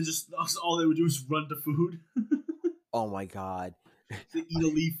 Just when all they would do is run to food. Oh my god. They eat a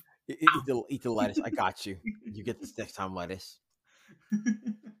leaf. Eat the lettuce. I got you. You get this next time, lettuce.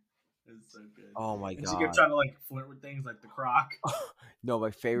 It's so good. Oh my god. She kept trying to like flirt with things like the croc. No,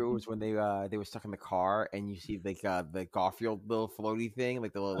 my favorite was when they were stuck in the car and you see like the Garfield little floaty thing,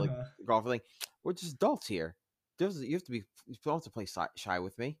 like the little like Garfield thing. We're just adults here. You don't have to play shy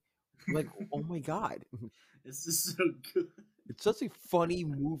with me. I'm like, oh my god. It's just so good. It's such a funny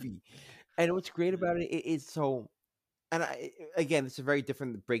movie. And what's great about it is so, and again, it's a very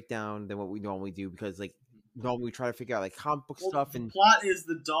different breakdown than what we normally do because like normally we try to figure out like comic book stuff and the plot is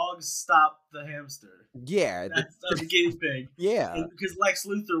the dogs stop the hamster. Yeah, that's the guinea pig. Yeah, and because Lex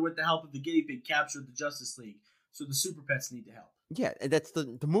Luthor, with the help of the guinea pig, captured the Justice League, so the Super Pets need to help. Yeah, and that's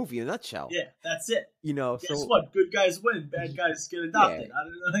the movie in a nutshell. Yeah, that's it. You know, guess what? Good guys win, bad guys get adopted. Yeah. I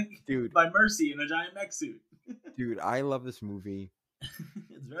don't know, like, dude, by Mercy in a giant mech suit. Dude, I love this movie.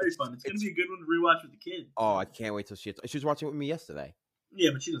 It's very fun. It's gonna be a good one to rewatch with the kids. Oh, I can't wait till she was watching it with me yesterday.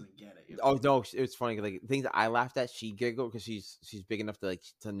 Yeah, but she doesn't get it. Oh no, it's funny. Like things that I laughed at, she giggled because she's big enough to like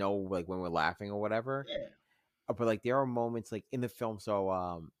to know like when we're laughing or whatever. Yeah. But like there are moments like in the film.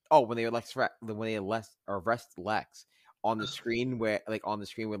 So when they arrest Lex on the screen where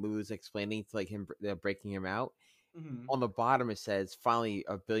Lulu's explaining to like him, they're breaking him out, Mhm. on the bottom it says finally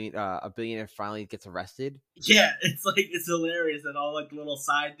a billionaire finally gets arrested. Yeah, it's like it's hilarious that all like the little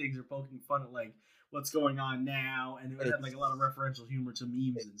side things are poking fun at like what's going on now, and it had like a lot of It's referential humor to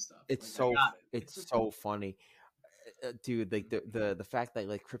memes and stuff. it's Like I so got it. it's so funny, dude. Like the fact that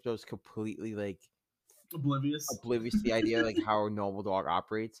like crypto's completely like Oblivious. oblivious to the idea like how a normal dog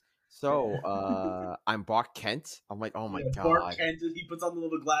operates. So Yeah. I'm Bart Kent. I'm like, oh my Yeah, Bart god, Kent. He puts on the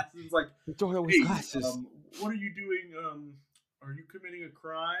little glasses. He's like, don't always "Hey, glasses. what are you doing? Are you committing a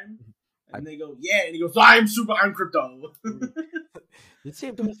crime?" I And they go, "Yeah." And he goes, I'm crypto." the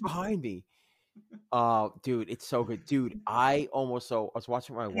same door's behind me. Dude, it's so good, dude. I was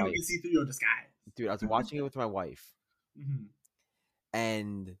watching with my Anyone wife, can see through your disguise. dude. I was watching it with my wife, Mhm.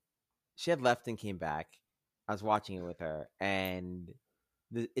 and she had left and came back. I was watching it with her, and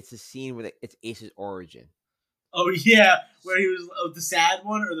it's a scene where it's Ace's origin. Oh yeah, where he was the sad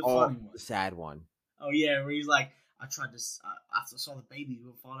one or the Oh, funny one? the sad one. Oh yeah, where he's like, I tried to. I saw the baby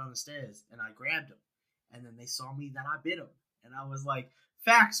who fall down the stairs, and I grabbed him, and then they saw me, then I bit him, and I was like,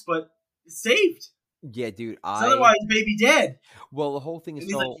 facts, but it's saved. Yeah, dude. 'Cause otherwise, baby dead. Well, the whole thing And is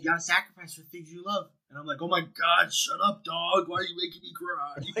he's like, so you gotta sacrifice for things you love. And I'm like, oh my god, shut up, dog. Why are you making me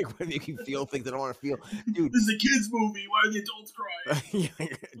cry? like when you can feel things I don't want to feel, dude. This is a kids movie. Why are the adults crying?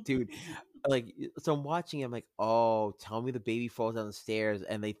 Dude, like so I'm watching. I'm like, oh, tell me the baby falls down the stairs,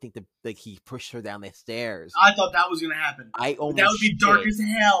 and they think that like he pushed her down the stairs. I thought that was gonna happen. I But almost that would be dark shit. as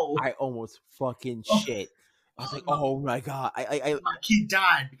hell. I almost fucking Oh, shit. I was like, my, oh my god. my kid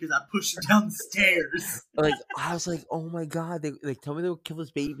died because I pushed her down the stairs. I was like, oh my god. They like tell me they'll kill this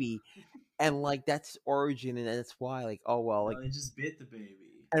baby, and like that's origin, and that's why. Like, oh well, like, No, they just bit the baby.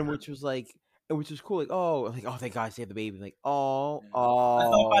 and which was cool. Like, oh, thank God, save the baby. Like, oh, Yeah. I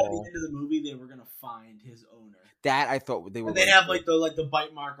thought by the oh, end of the movie they were gonna find his owner. that I thought they were. And they'd gonna have do. like the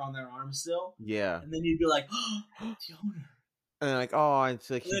bite mark on their arm still. Yeah, And then you'd be like, oh, the owner. and like, oh, it's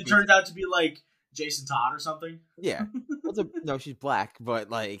like And it turns out to be like Jason Todd or something. yeah. No, she's black, but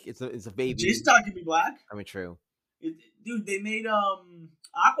like it's a baby. Jason Todd can be black. I mean, true. Dude, they made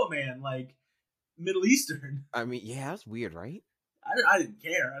Aquaman like Middle Eastern. I mean, yeah, that's weird, right? I didn't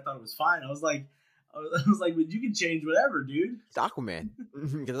care. I thought it was fine. I was like, but you can change whatever, dude. It's Aquaman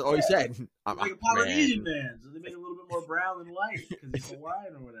because that's all he said. I'm He's like a Aquaman. Polynesian man, so they made it a little bit more brown than white because he's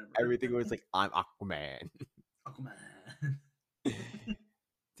Hawaiian or whatever. Everything was like, I'm Aquaman. Aquaman.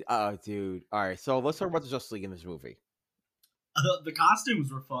 Oh, dude. All right, so let's talk about the Justice League in this movie. The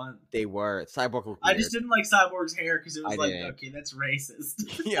costumes were fun. They were Cyborg. Looked I weird. just didn't like Cyborg's hair because it was I like, didn't. okay, that's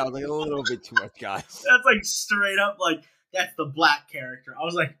racist. Yeah, I was like a little bit too much, guys. That's like straight up like that's the black character. I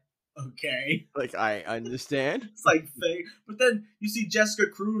was like, okay, Like I understand. it's like fake. But then you see Jessica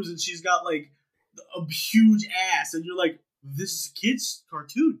Cruz and she's got like a huge ass, and you're like, this is a kid's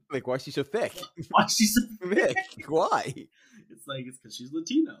cartoon. Like, why is she so thick? Why is she so Thick? Why? It's like it's because she's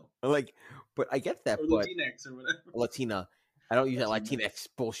Latino Like, but I get that. or But Latinx or whatever. Latina, I don't use that Latina. Latinx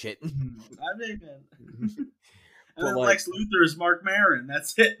bullshit. I mean, man. But, And then like- Lex Luthor is Mark Maron.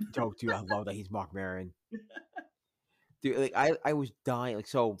 That's it. Oh, dude, I love that he's Mark Maron. Dude, like I was dying. Like,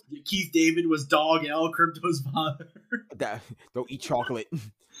 so Keith David was Dog L, Crypto's father. that don't eat chocolate.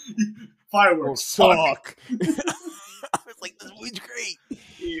 Fireworks Suck. I was like, this movie's great.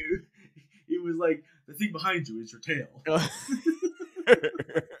 It was like the thing behind you is your tail.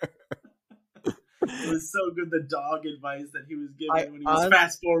 It was so good, the dog advice that he was giving when he was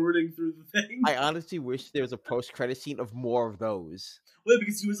fast forwarding through the thing. I honestly wish there was a post credit scene of more of those. Well,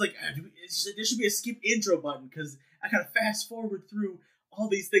 because he was like, there should be a skip intro button because I gotta fast forward through all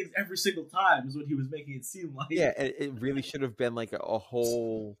these things every single time, is what he was making it seem like. Yeah, it really should have been like a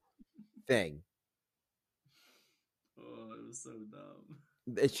whole thing. Oh, it was so dumb.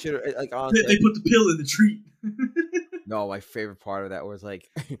 It should have, like, honestly. They put the pill in the treat. No, my favorite part of that was like,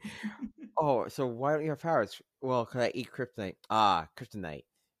 oh, so why don't you have powers? Well, because I eat kryptonite. Ah, kryptonite.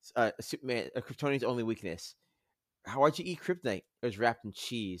 Superman, Kryptonian's only weakness. Why'd you eat kryptonite? It was wrapped in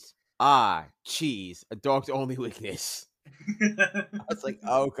cheese. Ah, cheese. A dog's only weakness. I was like,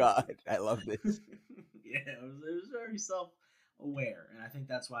 oh god, I love this. Yeah, it was very self-aware, and I think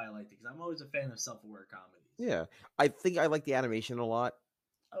that's why I liked it, because I'm always a fan of self-aware comedies. Yeah, I think I like the animation a lot.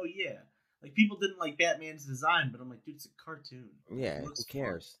 Oh yeah, like people didn't like Batman's design, but I'm like, dude, it's a cartoon. Yeah, It who looks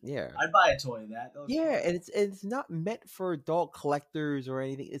cares? fun. Yeah. I'd buy a toy of that. Yeah, and it's not meant for adult collectors or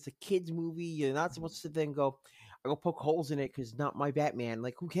anything. It's a kids movie. You're not supposed to sit there and go, I go poke holes in it because it's not my Batman.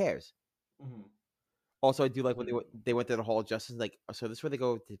 Like, who cares? Mm-hmm. Also, I do like when they went to the Hall of Justice. Like, so this is where they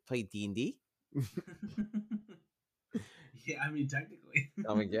go to play D&D. Yeah, I mean technically.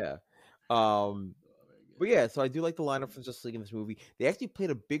 I mean, yeah. But yeah, so I do like the lineup for Justice League in this movie. They actually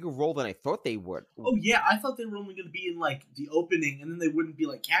played a bigger role than I thought they would. Oh yeah, I thought they were only going to be in like the opening, and then they wouldn't be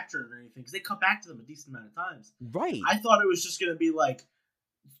like captured or anything because they cut back to them a decent amount of times. Right. I thought it was just going to be like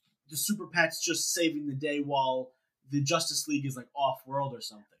the Super Pets just saving the day while the Justice League is like off world or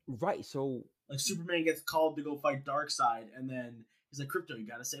something. Right. So Like Superman gets called to go fight Darkseid, and then he's like, "Krypto, you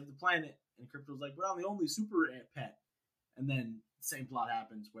got to save the planet." And Krypto's like, "Well, I'm the only super pet." And then the same plot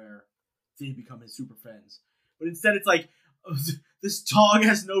happens where they become his super friends. But instead, it's like this dog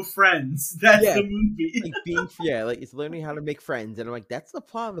has no friends. That's the movie. like it's learning how to make friends, and I'm like, that's the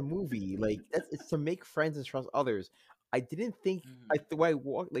plot of the movie. Like it's to make friends and trust others. I didn't think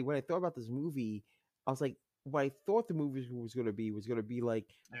when I thought about this movie, I was like, what I thought the movie was gonna be like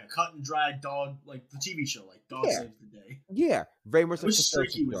a cut and dry dog, like the TV show, like Dog Saves the Day. Yeah, very much. I wish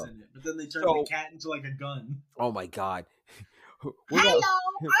Streaky was in it, but then they turned the cat into like a gun. Oh my god! Hello,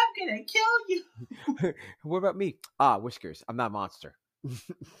 I'm gonna kill you. What about me? Whiskers. I'm not a monster.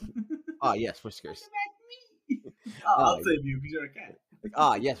 Yes, Whiskers. I'll save you because you're a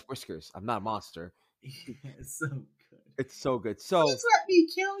cat. Yes, Whiskers. I'm not a monster. It's so good. It's so good. So please let me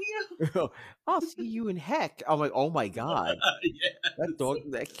kill you. I'll see you in heck. I'm like, oh my god.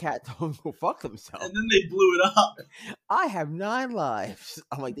 That cat don't go fuck themselves. And then they blew it up. I have 9 lives.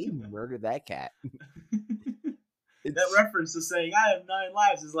 I'm like, they murdered that cat. That reference to saying I have 9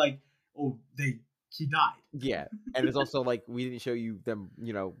 lives is like, oh, he died. Yeah, and it's also like we didn't show you them,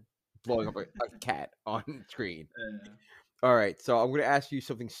 blowing up a cat on screen. All right, so I'm gonna ask you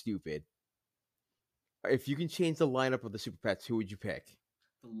something stupid. If you can change the lineup of the Super Pets, who would you pick?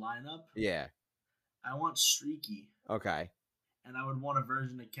 The lineup? Yeah. I want Streaky. Okay. And I would want a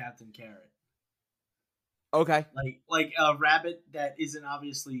version of Captain Carrot. Okay. Like a rabbit that isn't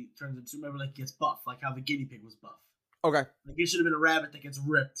obviously turns into, remember, like gets buff, like how the guinea pig was buff. Okay. Like it should have been a rabbit that gets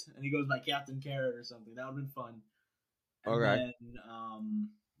ripped and he goes by Captain Carrot or something. That would have been fun. And then,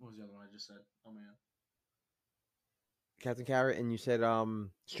 what was the other one I just said? Oh man. Captain Carrot, and you said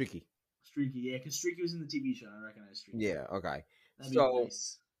Streaky. Streaky, yeah, because Streaky was in the TV show. I recognize Streaky. Yeah, okay. That'd be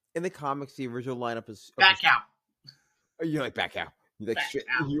nice. In the comics, the original lineup is Bat-Cow. You like Bat-Cow? You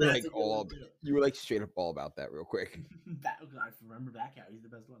were like straight up all about that real quick. I remember Bat-Cow. He's the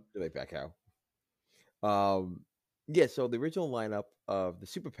best one. You like Bat-Cow. Yeah. So the original lineup of the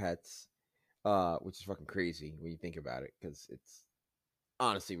Super Pets, which is fucking crazy when you think about it, because it's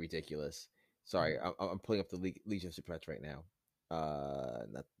honestly ridiculous. Sorry, I'm pulling up the Legion of Super Pets right now.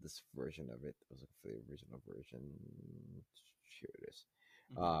 Not this version of it. I was looking for the original version. Here it is.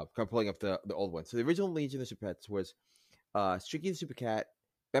 I'm pulling up the old one. So the original Legion of Super Pets was Streaky the Super Cat,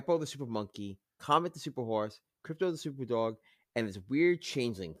 Beppo the Super Monkey, Comet the Super Horse, Krypto the Super Dog, and this weird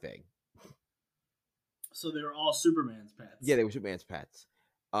changeling thing. So they were all Superman's pets. Yeah, they were Superman's pets.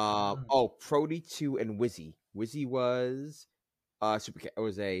 Prody 2 and Wizzy. Wizzy was Super Cat. It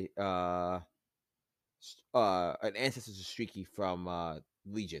was an ancestor to Streaky from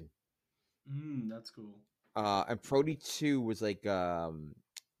Legion. That's cool. And Prody 2 was like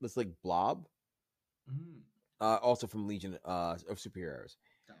this like blob. Also from Legion of Superheroes.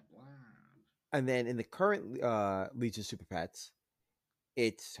 And then in the current Legion Super Pets,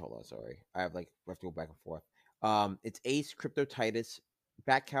 it's I have to go back and forth. It's Ace, Krypto Titus,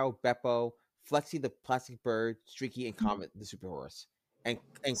 Bat-Cow, Beppo, Flexi the Plastic Bird, Streaky, and Comet the Super Horse, and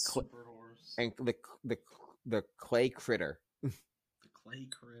Super Horse, and the Clay Critter. The Clay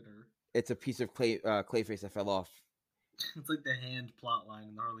Critter. It's a piece of Clayface that fell off. It's like the hand plot line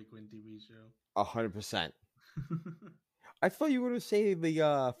in the Harley Quinn TV show. 100%. I thought you were going to say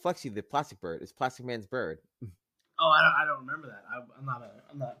the Flexi, the Plastic Bird. It's Plastic Man's bird. Oh, I don't remember that. I'm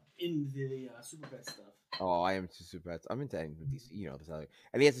not in the Super Pet stuff. Oh, I am into Super Pets. I'm into these, this other.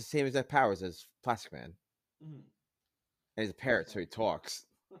 And he has the same exact powers as Plastic Man. And he's a parrot, so he talks.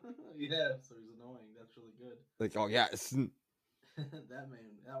 Yeah, so he's annoying. That's really good. Like, oh yes. that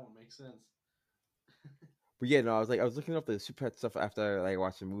one makes sense. But yeah, no, I was looking up the Super Pet stuff after I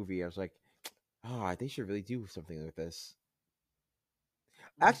watched the movie. I was like, oh, they should really do something with this.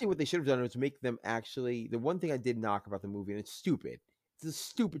 Actually, what they should have done was make them actually. The one thing I did knock about the movie, and it's stupid. It's a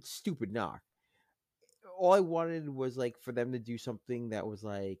stupid, stupid knock. All I wanted was for them to do something that was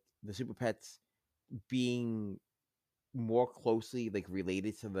like the Super Pets being more closely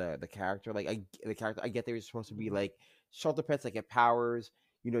related to the character. The character. I get they were supposed to be shelter pets that get powers.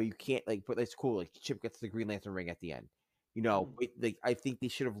 You can't but that's cool. Chip gets the Green Lantern ring at the end. I think they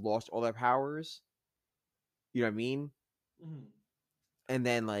should have lost all their powers. You know what I mean? And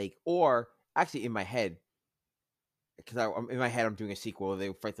then or actually in my head, because in my head I'm doing a sequel where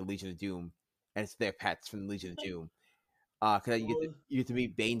they fight the Legion of Doom, and it's their pets from the Legion of Doom. Because you get to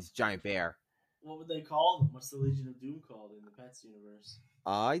meet Bane's giant bear, What would they call them? What's the Legion of Doom called in the Pets universe?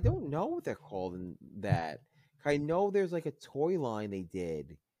 I don't know what they're called in that. I know there's like a toy line they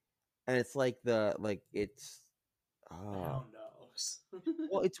did, and it's like it's The uh Hound Dogs.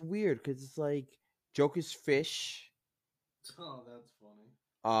 well, it's weird because it's like Joker's fish. Oh, that's funny.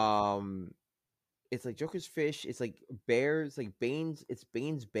 Um, it's like Joker's fish. It's like bears, like Bane's. It's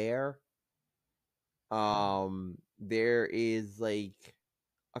Bane's bear. There is like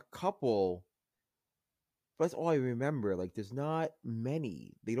a couple. But that's all I remember. Like, there's not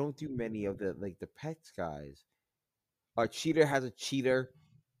many. They don't do many of the pets guys. Cheater has a cheater.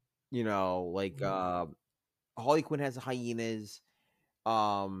 Like Harley Quinn has hyenas.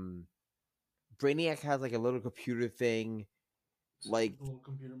 Um, Brainiac has like a little computer thing. Like, The little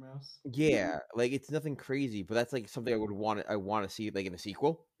computer mouse. yeah, like it's nothing crazy, but that's like something I want to see like in a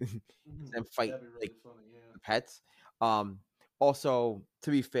sequel. And fight That'd be like really funny. Yeah. the pets. Um, Also,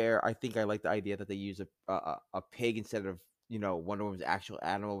 to be fair, I think I like the idea that they use a pig instead of Wonder Woman's actual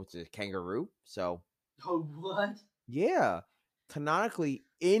animal, which is a kangaroo. So Oh, what? yeah, canonically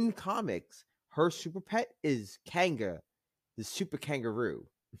in comics, her super pet is Kanga, the super kangaroo.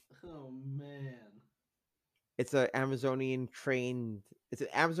 Oh man. It's a Amazonian trained. It's an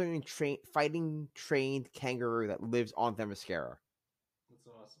Amazonian fighting trained kangaroo that lives on Themyscira, That's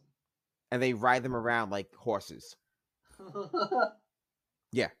awesome. and they ride them around like horses.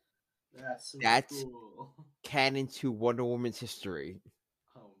 Yeah, That's super that's cool. canon to Wonder Woman's history.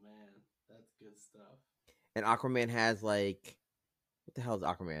 Oh man, that's good stuff. And Aquaman has like, what the hell is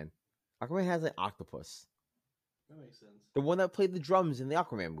Aquaman? Aquaman has an octopus. That makes sense. The one that played the drums in the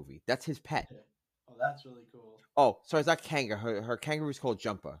Aquaman movie. That's his pet. Yeah. Oh, that's really cool. Oh, sorry, it's not Kanga. Her kangaroo is called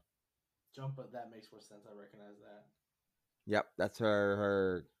Jumpa. Jump, that makes more sense. I recognize that. Yep, that's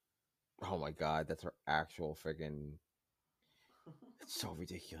her. Oh my god, that's her actual friggin'. It's so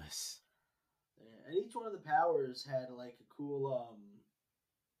ridiculous. Yeah, and each one of the powers had like a cool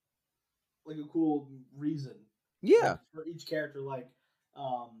reason. Like Yeah, for each character, like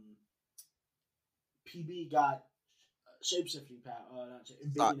um, PB got shapeshifting power, not uh,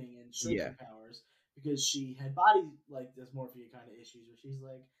 embiggening and yeah, shrinking powers because she had body like dysmorphia kind of issues where she's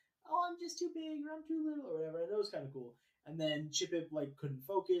like, oh, I'm just too big or I'm too little or whatever. And it was kind of cool. And then Chip like couldn't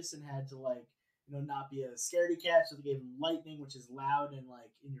focus and had to like not be a scaredy cat, so they gave him lightning, which is loud and like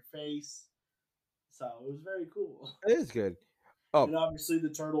in your face. So it was very cool. it is good. Oh, And obviously the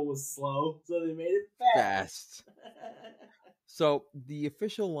turtle was slow, so they made it fast. fast. So the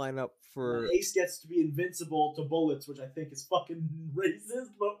official lineup And then for Ace gets to be invincible to bullets, which I think is fucking racist,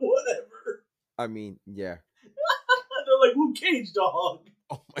 but whatever. I mean, yeah. They're like Luke Cage, dog.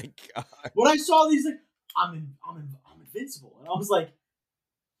 Oh my god. When I saw these, like, I'm invincible, and I was like,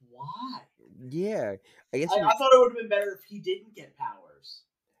 why? Yeah. I guess I thought it would have been better if he didn't get powers.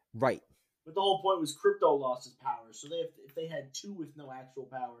 right. But the whole point was Crypto lost his powers, so if they had two with no actual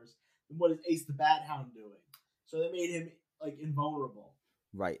powers, then what is Ace the Bat Hound doing? So they made him like invulnerable.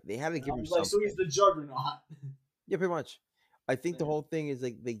 Right. They had to And give I him was like, so something. he's the Juggernaut. Yeah, pretty much. I think the Yeah. whole thing is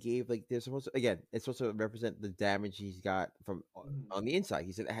like they gave like they're supposed to again. It's supposed to represent the damage he's got from on the inside.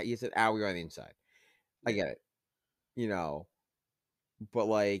 He said owie on the inside. I Yeah. get it, you know, but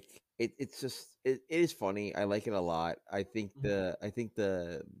like it is funny. I like it a lot. I think the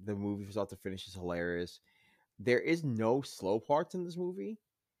movie from start to finish is hilarious. There is no slow parts in this movie.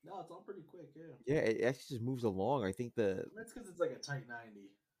 No, it's all pretty quick. Yeah. Yeah, it actually just moves along. I think That's because it's like a tight 90.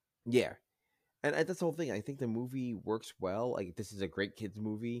 yeah, and that's the whole thing. I think the movie works well. Like this is a great kids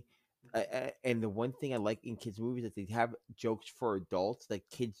movie. And the one thing I like in kids movies is they have jokes for adults that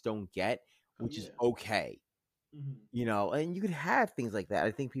kids don't get, Oh, which is yeah. okay. Mm-hmm. And you could have things like that.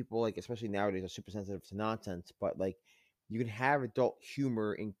 I think people like, especially nowadays, are super sensitive to nonsense, but like you can have adult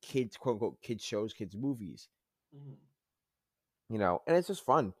humor in kids, quote unquote, kids shows, kids movies. Mm-hmm. And it's just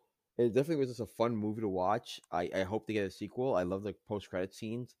fun. It definitely was just a fun movie to watch. I hope to get a sequel. I love the post credit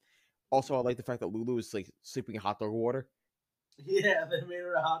scenes. Also, I like the fact that Lulu is like sleeping in hot dog water. Yeah, they made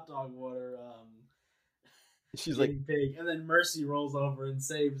her a hot dog water She's like, guinea pig, and then Mercy rolls over and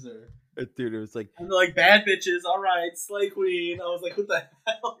saves her. dude, it was like, And they're like, bad bitches, all right, Slay Queen. I was like, what the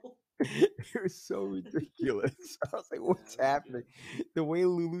hell? it was so ridiculous. I was like, what's happening? The way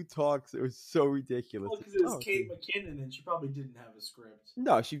Lulu talks, it was so ridiculous. Well, because it was Oh, Kate McKinnon, and she probably didn't have a script.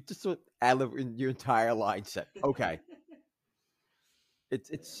 no, she just ad lib in your entire line set. Okay,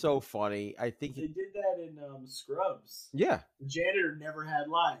 it's so funny. I think, They did that in Scrubs. yeah, The janitor never had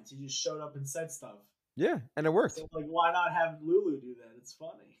lines; he just showed up and said stuff. yeah, and it worked. So, like, why not have Lulu do that? It's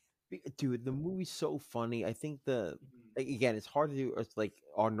funny. Dude, the movie's so funny. I think Mhm. again, it's hard to do like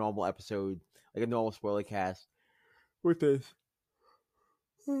our normal episode, like a normal spoiler cast with this.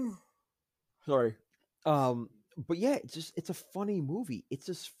 Sorry. But yeah, it's a funny movie. It's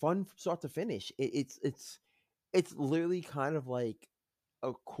just fun from start to finish. It's literally kind of like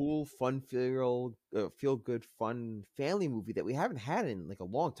a cool, fun, feel good, fun family movie that we haven't had in like a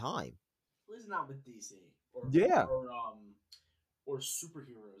long time. At least not with DC or Yeah, or um or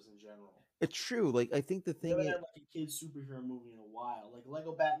superheroes in general. it's true. Like I think the We thing haven't is, had like a kids superhero movie in a while. Like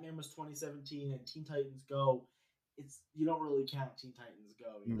Lego Batman was 2017 and Teen Titans Go. It's you don't really count Teen Titans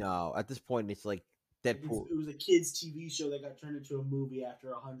Go, you know. no, at this point it's like Like Deadpool. it was a kids TV show that got turned into a movie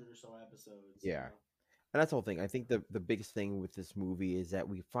after 100 or so episodes. You Yeah, know. and that's the whole thing. I think the biggest thing with this movie is that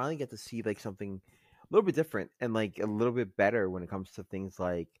we finally get to see like something a little bit different and like a little bit better when it comes to things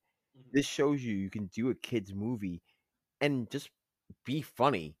like this Mm-hmm. shows you can do a kids movie and just be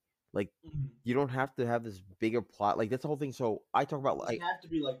funny. Like Mm-hmm. you don't have to have this bigger plot. Like that's the whole thing. So I talk about It doesn't like have to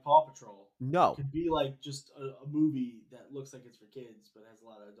be like Paw Patrol. It no, could be like just a movie that looks like it's for kids but has a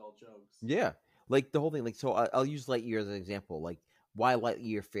lot of adult jokes. yeah, like the whole thing. Like so, I'll use Lightyear as an example. Like why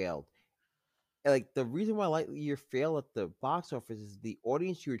Lightyear failed. Like the reason why Lightyear failed at the box office is the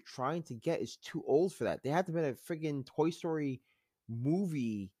audience you're trying to get is too old for that. They had to been a friggin' Toy Story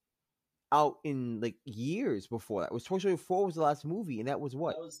movie out in like years before that. It was Toy Story 4 was the last movie, and that was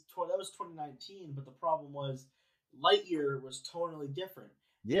what? That was 2019, but the problem was Lightyear was tonally different.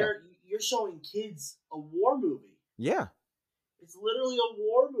 Yeah, There, you're showing kids a war movie. yeah, It's literally a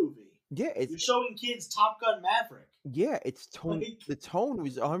war movie. yeah. You're showing kids Top Gun Maverick. It's tone. Like, The tone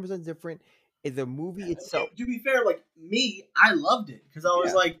was 100% different. In the movie itself, to be fair, like me, I loved it because I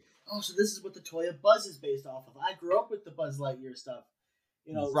was yeah, like, oh, so this is what the toy of Buzz is based off of. I grew up with the Buzz Lightyear stuff,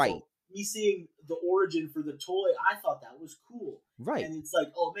 you know. right, So me seeing the origin for the toy, I thought that was cool. right. And it's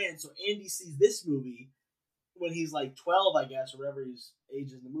like, oh man, so Andy sees this movie when he's like 12, I guess, or whatever his age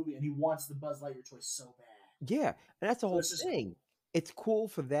is in the movie, and he wants the Buzz Lightyear toy so bad. Yeah, and that's the So whole it's just thing. cool. It's cool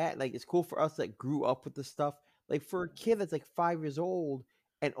for that. Like, it's cool for us that grew up with the stuff. Like, for a kid that's like 5 years old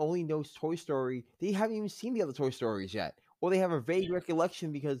and only knows Toy Story, they haven't even seen the other Toy Stories yet, or they have a vague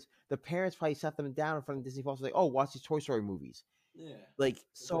recollection because the parents probably sat them down in front of Disney Plus, like, "Oh, watch these Toy Story movies." Yeah, Like,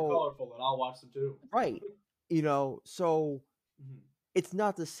 if they're so colorful, and I'll watch them too. right, so Mhm. it's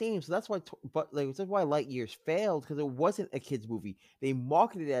not the same. So that's why, but like that's why Lightyears failed because it wasn't a kids movie. They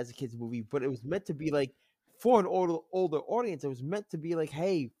marketed it as a kids movie, but it was meant to be like for an older audience. It was meant to be like,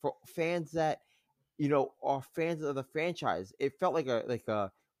 hey, for fans that are fans of the franchise. It felt like uh,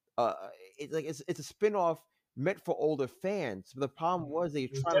 it's a spin off meant for older fans. But the problem Mhm. was they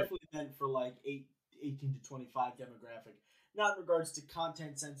It was trying to definitely meant for like 18 to 25 demographic. Not in regards to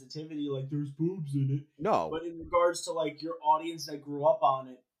content sensitivity, like there's boobs in it, no, but in regards to like your audience that grew up on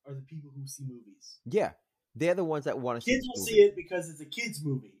it are the people who see movies. yeah, they're the ones that want to see Kids this will see movie. it because it's a kids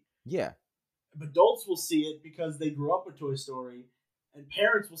movie. Yeah, Adults will see it because they grew up with Toy Story, and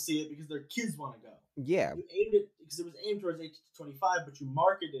parents will see it because their kids want to go. yeah, You aimed it because it was aimed towards 18 to 25, but you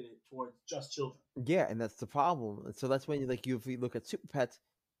marketed it towards just children. yeah, and that's the problem. And so that's when if you look at Super Pets,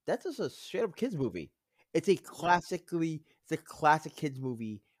 that's just a straight up kids movie. Yeah. It's a classic kids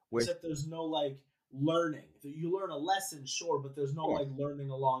movie where Except there's no like learning. You learn a lesson, sure, but there's no yeah, like learning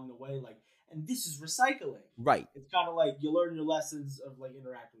along the way. Like, and this is recycling. right, It's kind of like you learn your lessons of like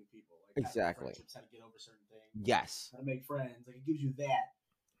interacting with people, like having exactly. friendships, how to get over certain things, Yes, how to make friends. Like it gives you that.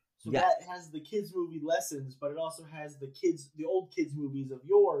 So yes, that has the kids movie lessons, but it also has the old kids movies of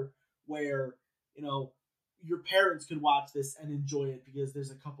yore, where you know your parents could watch this and enjoy it because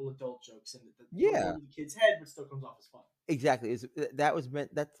there's a couple adult jokes in it that goes yeah, over the kid's head, but still comes off as fun. exactly. That was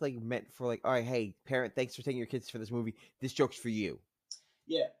meant. That's like meant for like, all right, hey, parent, thanks for taking your kids for this movie. This joke's for you.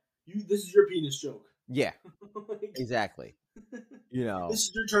 Yeah, you. This is your penis joke. Yeah, Like, exactly. You know, this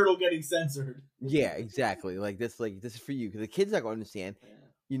is your turtle getting censored. yeah, exactly. Like this is for you because the kids not going to understand. Yeah.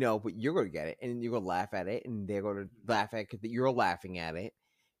 But you're going to get it, and you're going to laugh at it, and they're going to laugh at it because you're laughing at it.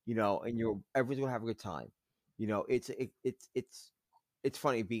 And everyone's going to have a good time. It's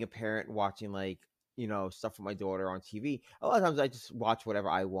funny being a parent watching like stuff with my daughter on TV. A lot of times I just watch whatever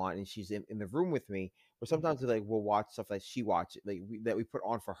I want, and she's in the room with me. But sometimes like we'll watch stuff that she watches, like that we put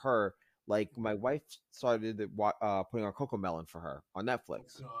on for her. Like my wife started putting on Coco Melon for her on Oh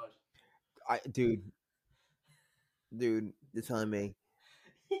Netflix. God. I dude, you're telling me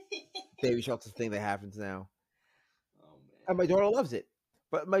Baby Shark's the thing that happens now, Oh and my man. daughter loves it.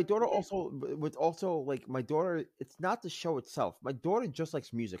 But my daughter Yeah. also like my daughter. It's not the show itself. My daughter just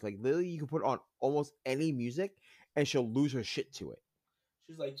likes music. Like literally, you can put on almost any music, and she'll lose her shit to it.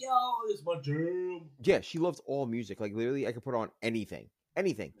 She's like, yo, this is my jam. Yeah, she loves all music. Like literally, I can put on anything,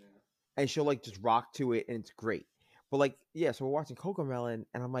 Yeah. and she'll like just rock to it, and it's great. But like, yeah, so we're watching Coco Melon,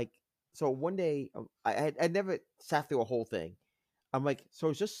 and I'm like, so one day I never sat through a whole thing. I'm like, so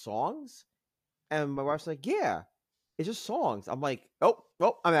it's just songs, And my wife's like, "Yeah, it's just songs." I'm like, "Oh,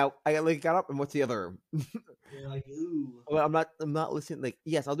 well, I'm out." I got up and went to the other room. You're like, ooh. Well, I'm not listening. Like,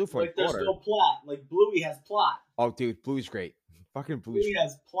 yes, I'll do it for my Like, there's daughter. no plot. Like, Bluey has plot. Oh, dude, Blue's great. Fucking Blue's Bluey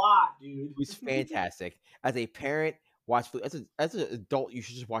has plot, dude. Blue's fantastic. As a parent, watch Blue. As an adult, you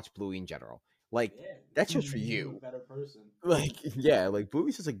should just watch Bluey in general. Like, Yeah, that's it's gonna just for make you a you. better person. Like, yeah, like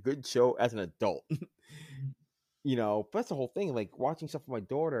Bluey's just a good show as an adult. But that's the whole thing. Like watching stuff with my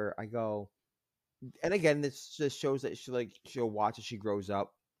daughter, I go, and again, this just shows that she'll watch as she grows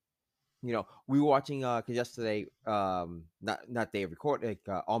up. We were watching because yesterday, not day of record, like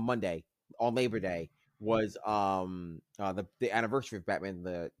on Monday, on Labor Day was the anniversary of Batman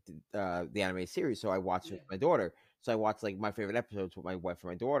the animated series. So I watched it Yeah. with my daughter. So I watched like my favorite episodes with my wife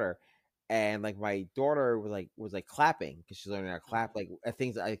and my daughter, and like my daughter was like clapping because she's learning how to clap like at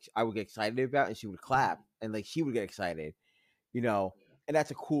things that I would get excited about, and she would clap, and like she would get excited, you know, Yeah. and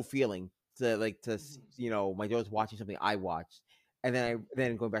that's a cool feeling to Mhm. my daughter's watching something I watched, and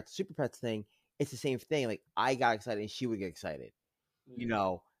then going back to Super Pets thing, it's the same thing. Like I got excited and she would get excited, you Yeah.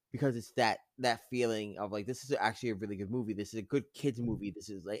 know, because it's that feeling of like this is actually a really good movie. This is a good kids movie. This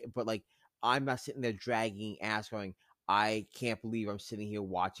is like, but like I'm not sitting there dragging ass going. I can't believe I'm sitting here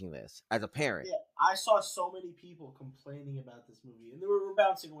watching this as a parent. Yeah, I saw so many people complaining about this movie, and we're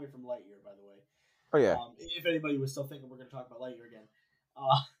bouncing away from Lightyear, by the way. Oh yeah, If anybody was still thinking we're going to talk about Lightyear again,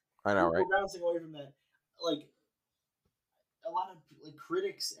 uh, I know, right? we're bouncing away from that. Like a lot of like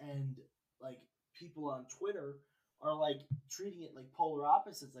critics and like people on Twitter are like treating it like polar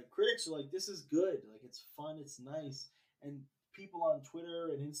opposites. Like critics are like, "This is good, like it's fun, it's nice," and people on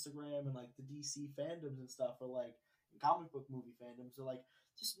Twitter and Instagram and like the DC fandoms and stuff are like, comic book movie fandoms are like,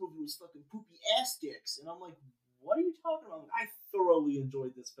 "This movie was fucking poopy ass dicks," and I'm like, "What are you talking about?" Like, I thoroughly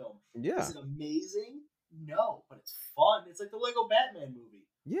enjoyed this film. Yeah, Is it amazing? No, but it's fun. It's like the Lego Batman movie.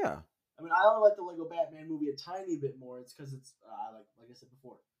 yeah. I mean, I only like the Lego Batman movie a tiny bit more. It's because it's like I said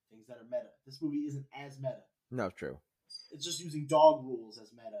before, things that are meta. This movie isn't as meta. No, true. It's just using dog rules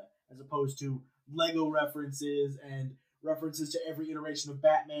as meta, as opposed to Lego references and references to every iteration of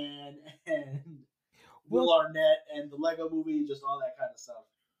Batman and Well, Will Arnett and the Lego movie, just all that kind of stuff.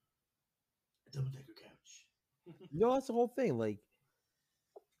 A double decker couch. no, that's the whole thing. Like,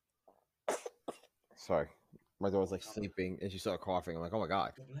 sorry, my daughter's like sleeping and she started coughing. I'm like, oh my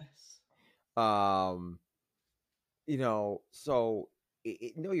god. God bless. Um, so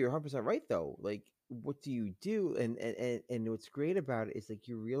no, you're 100% right though. Like, what do you do? And what's great about it is like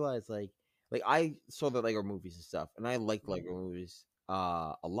you realize like I saw the Lego movies and stuff, and I like Lego movies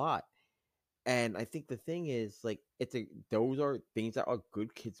a lot. And I think the thing is like those are things that are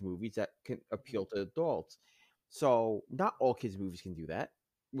good kids movies that can appeal to adults. So not all kids movies can do that,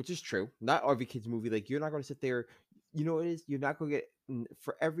 which is true. Not every kids movie, like you're not going to sit there. You know what it is? You're not going to get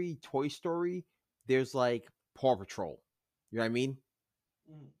for every Toy Story. There's like Paw Patrol. You know what I mean?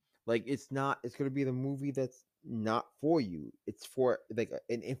 Mm. Like it's not. It's going to be the movie that's not for you. It's for like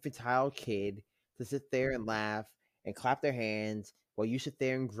an infantile kid to sit there and laugh and clap their hands while you sit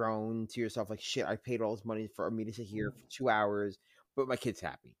there and groan to yourself like, "Shit, I paid all this money for me to sit here for 2 hours, but my kid's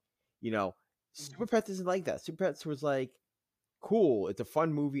happy." You know, Super Pets isn't like that. Super Pets was like, cool. It's a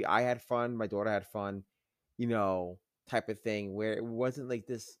fun movie. I had fun. My daughter had fun. Type of thing where it wasn't like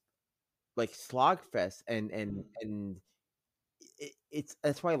this like slog fest and it's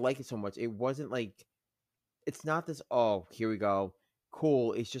that's why I like it so much. It wasn't like it's not this. Oh, here we go.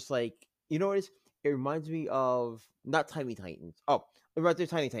 Cool. It's just like what it is. It reminds me of not Tiny Titans. Oh, it reminds me of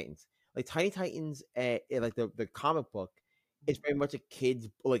Tiny Titans. Like Tiny Titans, like the comic book, is very much a kid's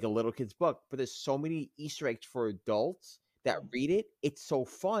like a little kid's book. But there's so many Easter eggs for adults that read it. It's so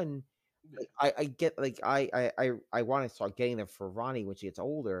fun. Yeah. Like I get like I want to start getting them for Ronnie when she gets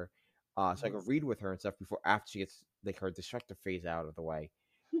older, so I can read with her and stuff before after she gets like her destructive phase out of the way.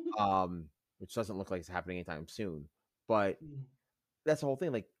 Um, which doesn't look like it's happening anytime soon. But that's the whole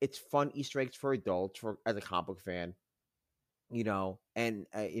thing. Like, it's fun Easter eggs for adults, for as a comic book fan, and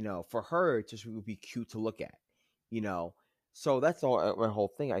for her, it just would be cute to look at, you know. So that's all my whole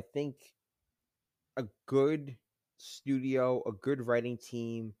thing. I think a good studio, a good writing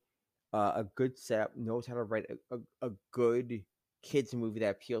team, a good setup knows how to write a good kids movie that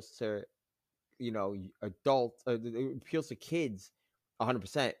appeals to adults, it appeals to kids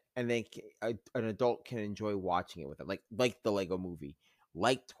 100%, and then an adult can enjoy watching it with them, like the Lego movie,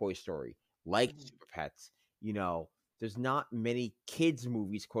 like Toy Story, like Super Pets. There's not many kids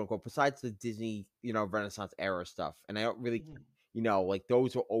movies, quote unquote, besides the Disney Renaissance era stuff, and I don't really like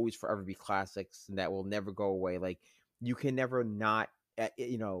those will always forever be classics and that will never go away. Like you can never not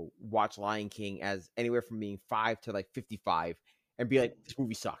watch Lion King as anywhere from being 5 to like 55 and be like, this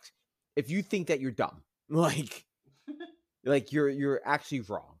movie sucks. if you think that you're dumb, like you're actually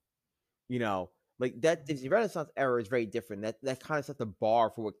wrong. You know, like that Disney Renaissance era is very different. That kind of set the bar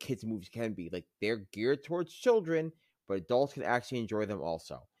for what kids movies can be. Like they're geared towards children, but adults can actually enjoy them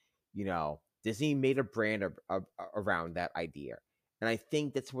also. You know, Disney made a brand around that idea, and I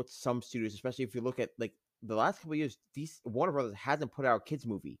think that's what some studios, especially if you look at like the last couple of years, these Warner Brothers hasn't put out a kids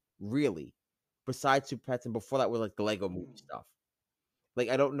movie really, besides Super Pets, and before that was like the Lego movie stuff. Like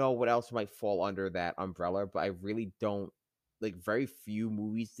I don't know what else might fall under that umbrella, but I really don't like very few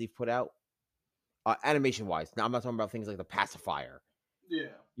movies they've put out animation wise. Now I'm not talking about things like the pacifier. Yeah.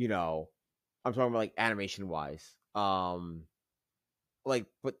 You know, I'm talking about like animation wise. Like,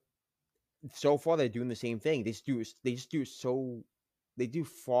 but so far they're doing the same thing. They do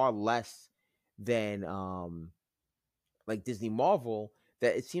far less than like Disney Marvel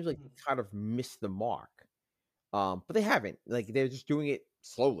that it seems like they kind of missed the mark. But they haven't. Like they're just doing it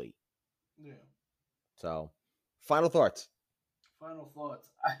slowly. Yeah. So, final thoughts. Final thoughts.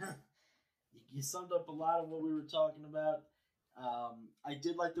 You summed up a lot of what we were talking about. I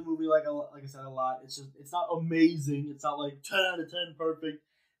did like the movie, like I said, a lot. It's not amazing. It's not like 10 out of 10 perfect.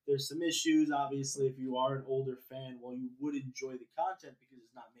 There's some issues, obviously. If you are an older fan, well, you would enjoy the content because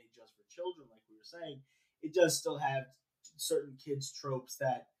it's not made just for children, like we were saying. It does still have certain kids tropes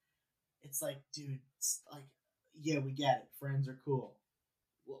that it's like, dude, it's like, yeah, we get it. Friends are cool.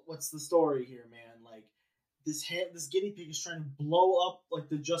 What's the story here, man? Like, this guinea pig is trying to blow up like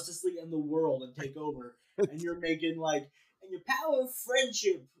the Justice League and the world and take over, and you're making like and your power of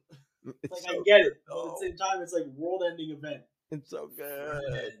friendship. Like I get it, but at the same time, it's like world-ending event. It's so good.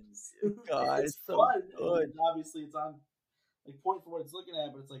 Friends. God, It's so fun, good. and obviously it's on like point for what it's looking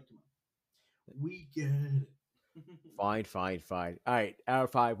at, but it's like, come on, we get it. Fine. All right, out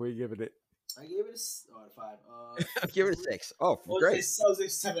of 5, what are you giving it? I gave it out of 5. I'm giving it a 6. Oh, I great. was like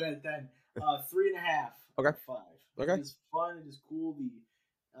 7 out of 10. 3.5 out of 5. Okay. It is fun. It is cool. The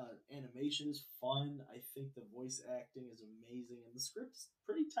animation is fun. I think the voice acting is amazing, and the script's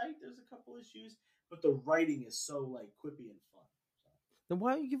pretty tight. There's a couple issues, but the writing is so like quippy and fun. So. Then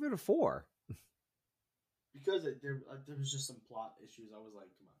why don't you give it a 4? Because there was just some plot issues. I was like,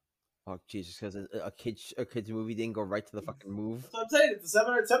 come on. Oh Jesus! Because a kid's movie didn't go right to the fucking move. That's what I'm saying. It's a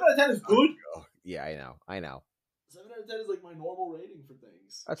 7 out of 10 is good. Oh, yeah, I know. 7 out of 10 is like my normal rating for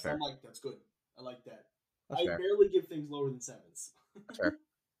things. That's fair. I'm like, that's good. I like that. That's I fair. barely give things lower than 7s. That's fair.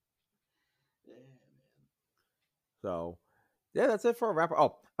 Yeah, man. So, yeah, that's it for a wrap.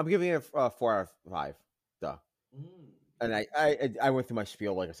 Oh, I'm giving it a 4 out of 5. Duh. And I went through my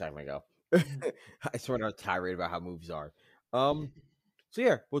spiel like a second ago. I sort of tirade about how movies are. So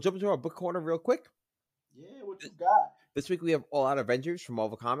yeah, we'll jump into our book corner real quick. Yeah, what you got? This week we have All Out Avengers from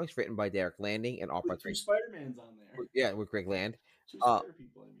Marvel Comics, written by Derek Landing and art by With 2 Spider-Mans on there. Yeah, with Greg Land. 2 Spider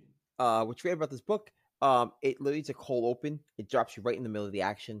people, I mean. What's great about this book? It literally is a cold open. It drops you right in the middle of the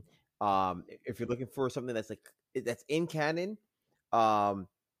action. If you're looking for something that's like that's in canon,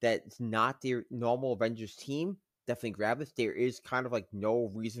 that's not their normal Avengers team, definitely grab this. There is kind of like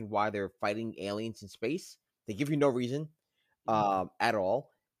no reason why they're fighting aliens in space. They give you no reason, at all.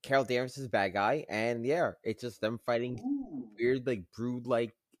 Carol Danvers is a bad guy, and yeah, it's just them fighting weird, like brood,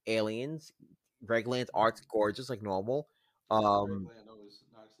 like aliens. Greg Land's art's gorgeous, like normal. Greg Land always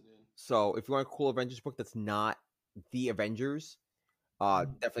knocks it in. So if you want a cool Avengers book that's not the Avengers,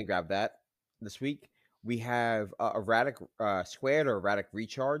 definitely grab that. This week we have Erratic Squared or Erratic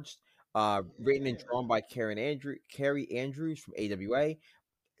Recharged, written and drawn by Carrie Andrews from AWA.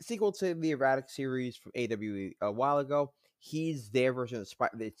 Sequel to the Erratic series from AWA a while ago. He's their version of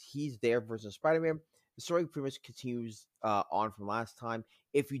Spider-Man. The story pretty much continues on from last time.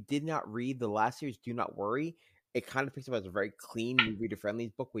 If you did not read the last series, do not worry. It kind of picks up as a very clean,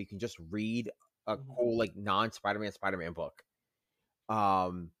 reader-friendly book where you can just read a cool, like non-Spider-Man book.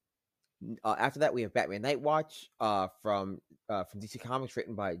 After that, we have Batman Nightwatch from DC Comics,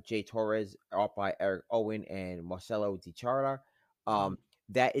 written by Jay Torres, art by Eric Owen and Marcelo Di Charla.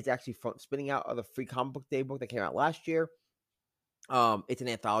 That is actually from spinning out of the Free Comic Book Day book that came out last year. It's an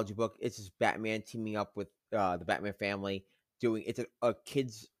anthology book. It's just Batman teaming up with the Batman family. It's a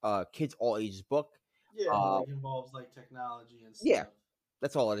kids all ages book. Yeah, it involves like technology and stuff. Yeah,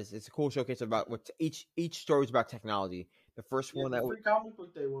 that's all it is. It's a cool showcase about what each story is about technology. The first one the Free Comic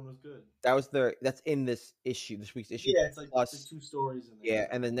Book Day one was good. That's in this week's issue. Yeah, it's like plus 2 stories in there. Yeah,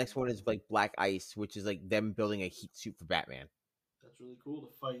 and the next one is like Black Ice, which is like them building a heat suit for Batman. That's really cool to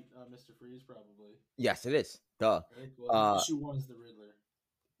fight Mr. Freeze, probably. Yes, it is. Duh. Very cool. Issue 1 is the Riddler.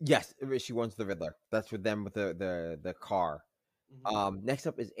 Yes, issue 1's the Riddler. That's with them with the car. Next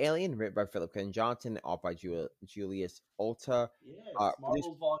up is Alien, written by Philip K. Johnson, art by Julius Olta. Yeah, it's Produced,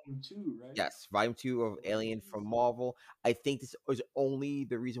 Marvel's Volume 2, right? yes, Volume 2 of Alien from Marvel. I think this is only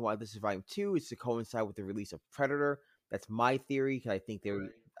the reason why this is Volume 2 is to coincide with the release of Predator. That's my theory, because Right.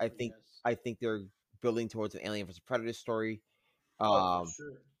 I I think, guess. I think they're building towards an Alien versus Predator story. Oh, for Um,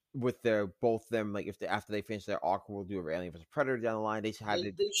 sure. with their both them, like if they after they finish their arc, we'll do an Alien versus Predator down the line. They should have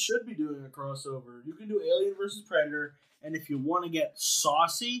it. They should be doing a crossover. You can do Alien versus Predator, and if you want to get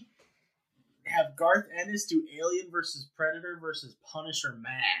saucy, have Garth Ennis do Alien versus Predator versus Punisher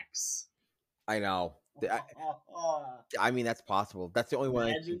Max. I know. I mean, that's possible. That's the only one I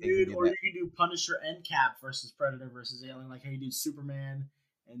Imagine, think they can dude. do Or that. you can do Punisher and Cap versus Predator versus Alien, like how you do Superman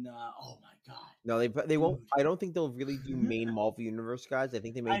and oh my god, No, they won't. dude. I don't think they'll really do main Marvel universe guys. I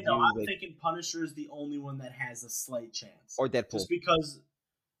think they may I know. do I'm like thinking Punisher is the only one that has a slight chance, or Deadpool. just because.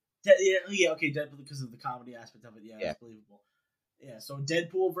 Yeah, okay, Deadpool because of the comedy aspect of it. Yeah, Yeah. that's believable. Yeah, so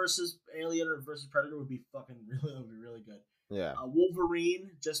Deadpool versus Alien or versus Predator would be fucking really, would be really good. Yeah,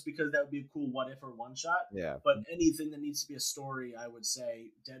 Wolverine, just because that would be a cool what if or one shot. yeah. But anything that needs to be a story, I would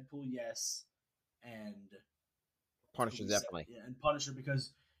say Deadpool, yes, and Punisher definitely. yeah, and Punisher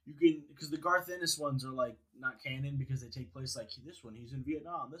because because the Garth Ennis ones are like not canon because they take place like this one he's in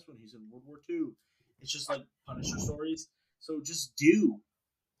Vietnam, this one he's in World War II. It's just like Punisher stories. So just do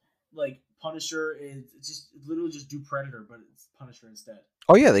like Punisher is just literally just do Predator, but it's Punisher instead.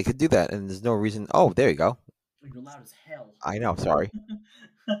 Oh yeah, they could do that, and there's no reason. Oh, there you go. Like, you're loud as hell. I know. Sorry.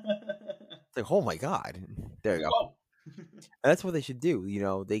 It's like, oh my god. There you go. Whoa. And that's what they should do. You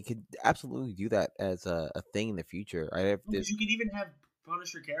know, they could absolutely do that as a thing in the future. I have this. Because you could even have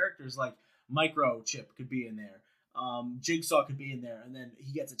Punisher characters like Microchip could be in there. Jigsaw could be in there, and then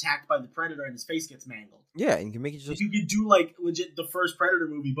he gets attacked by the Predator and his face gets mangled. Yeah, and you can make it just You could do like legit the first Predator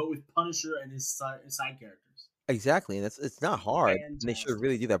movie, but with Punisher and his side characters. exactly, and it's not hard. And they should Fantastic.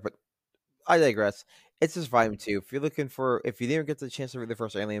 really do that. But I digress. It's just volume 2. If you're looking for, if you didn't get the chance to read the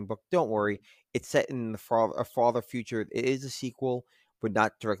first Alien book, don't worry. It's set in a farther future. It is a sequel, but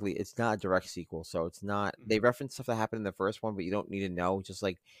not directly. It's not a direct sequel, so it's not. They reference stuff that happened in the first one, but you don't need to know. Just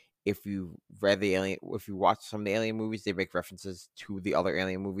like if you read the Alien, if you watch some of the Alien movies, they make references to the other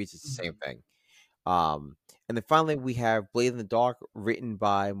Alien movies. It's the same thing. And then finally we have Blade in the Dark, written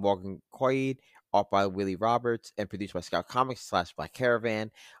by Morgan Quaid, art by Willie Roberts, and produced by Scout Comics / Black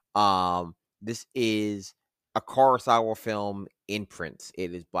Caravan. This is a Kurosawa film in print.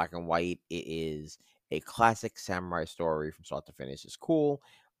 It is black and white. It is a classic samurai story from start to finish. It's cool.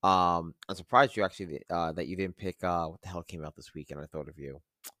 I'm surprised you actually that you didn't pick what the hell came out this weekend. I thought of you.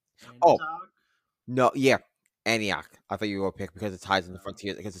 Oh no, yeah, Antioch. I thought you were pick because it ties in the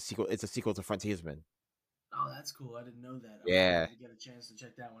Frontier because it's sequel. It's a sequel to Frontiersman. Oh, that's cool. I didn't know that. Yeah. I get a chance to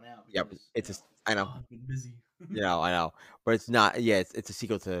check that one out. Yep. Because, It's a. I know. I've been busy. I know. But it's not. Yeah, it's a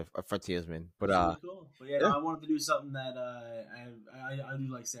sequel to Frontiersman. But That's really cool. But yeah, yeah. no, I wanted to do something that I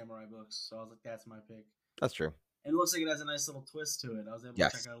do like samurai books, so I was like, that's my pick. That's true. And it looks like it has a nice little twist to it. I was able to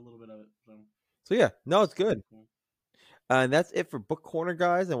check out a little bit of it. So yeah, no, it's good. Cool. And that's it for Book Corner,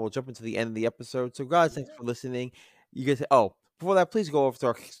 guys. And we'll jump into the end of the episode. So, guys, thanks for listening. You guys, before that, please go over to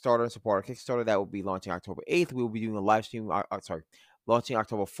our Kickstarter and support our Kickstarter. That will be launching October 8th. We will be doing a live stream. Launching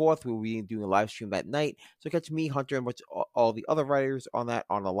October 4th. We will be doing a live stream that night. So, catch me, Hunter, and all the other writers on that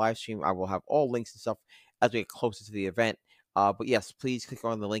on the live stream. I will have all links and stuff as we get closer to the event. But yes, please click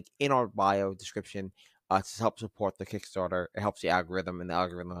on the link in our bio description to help support the Kickstarter. It helps the algorithm, and the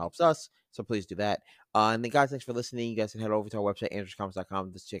algorithm helps us. So please do that. And then, guys, thanks for listening. You guys can head over to our website,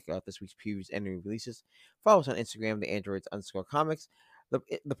 androidscomics.com, to check out this week's previews and new releases. Follow us on Instagram, the Androids_comics. The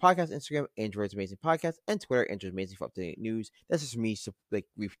podcast Instagram, Androids Amazing Podcast, and Twitter, Androids Amazing for up-to-date news. That's just me,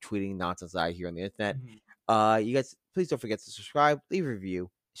 retweeting nonsense I hear on the internet. You guys, please don't forget to subscribe, leave a review,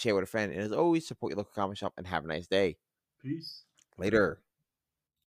 share with a friend, and as always, support your local comic shop and have a nice day. Peace. Later.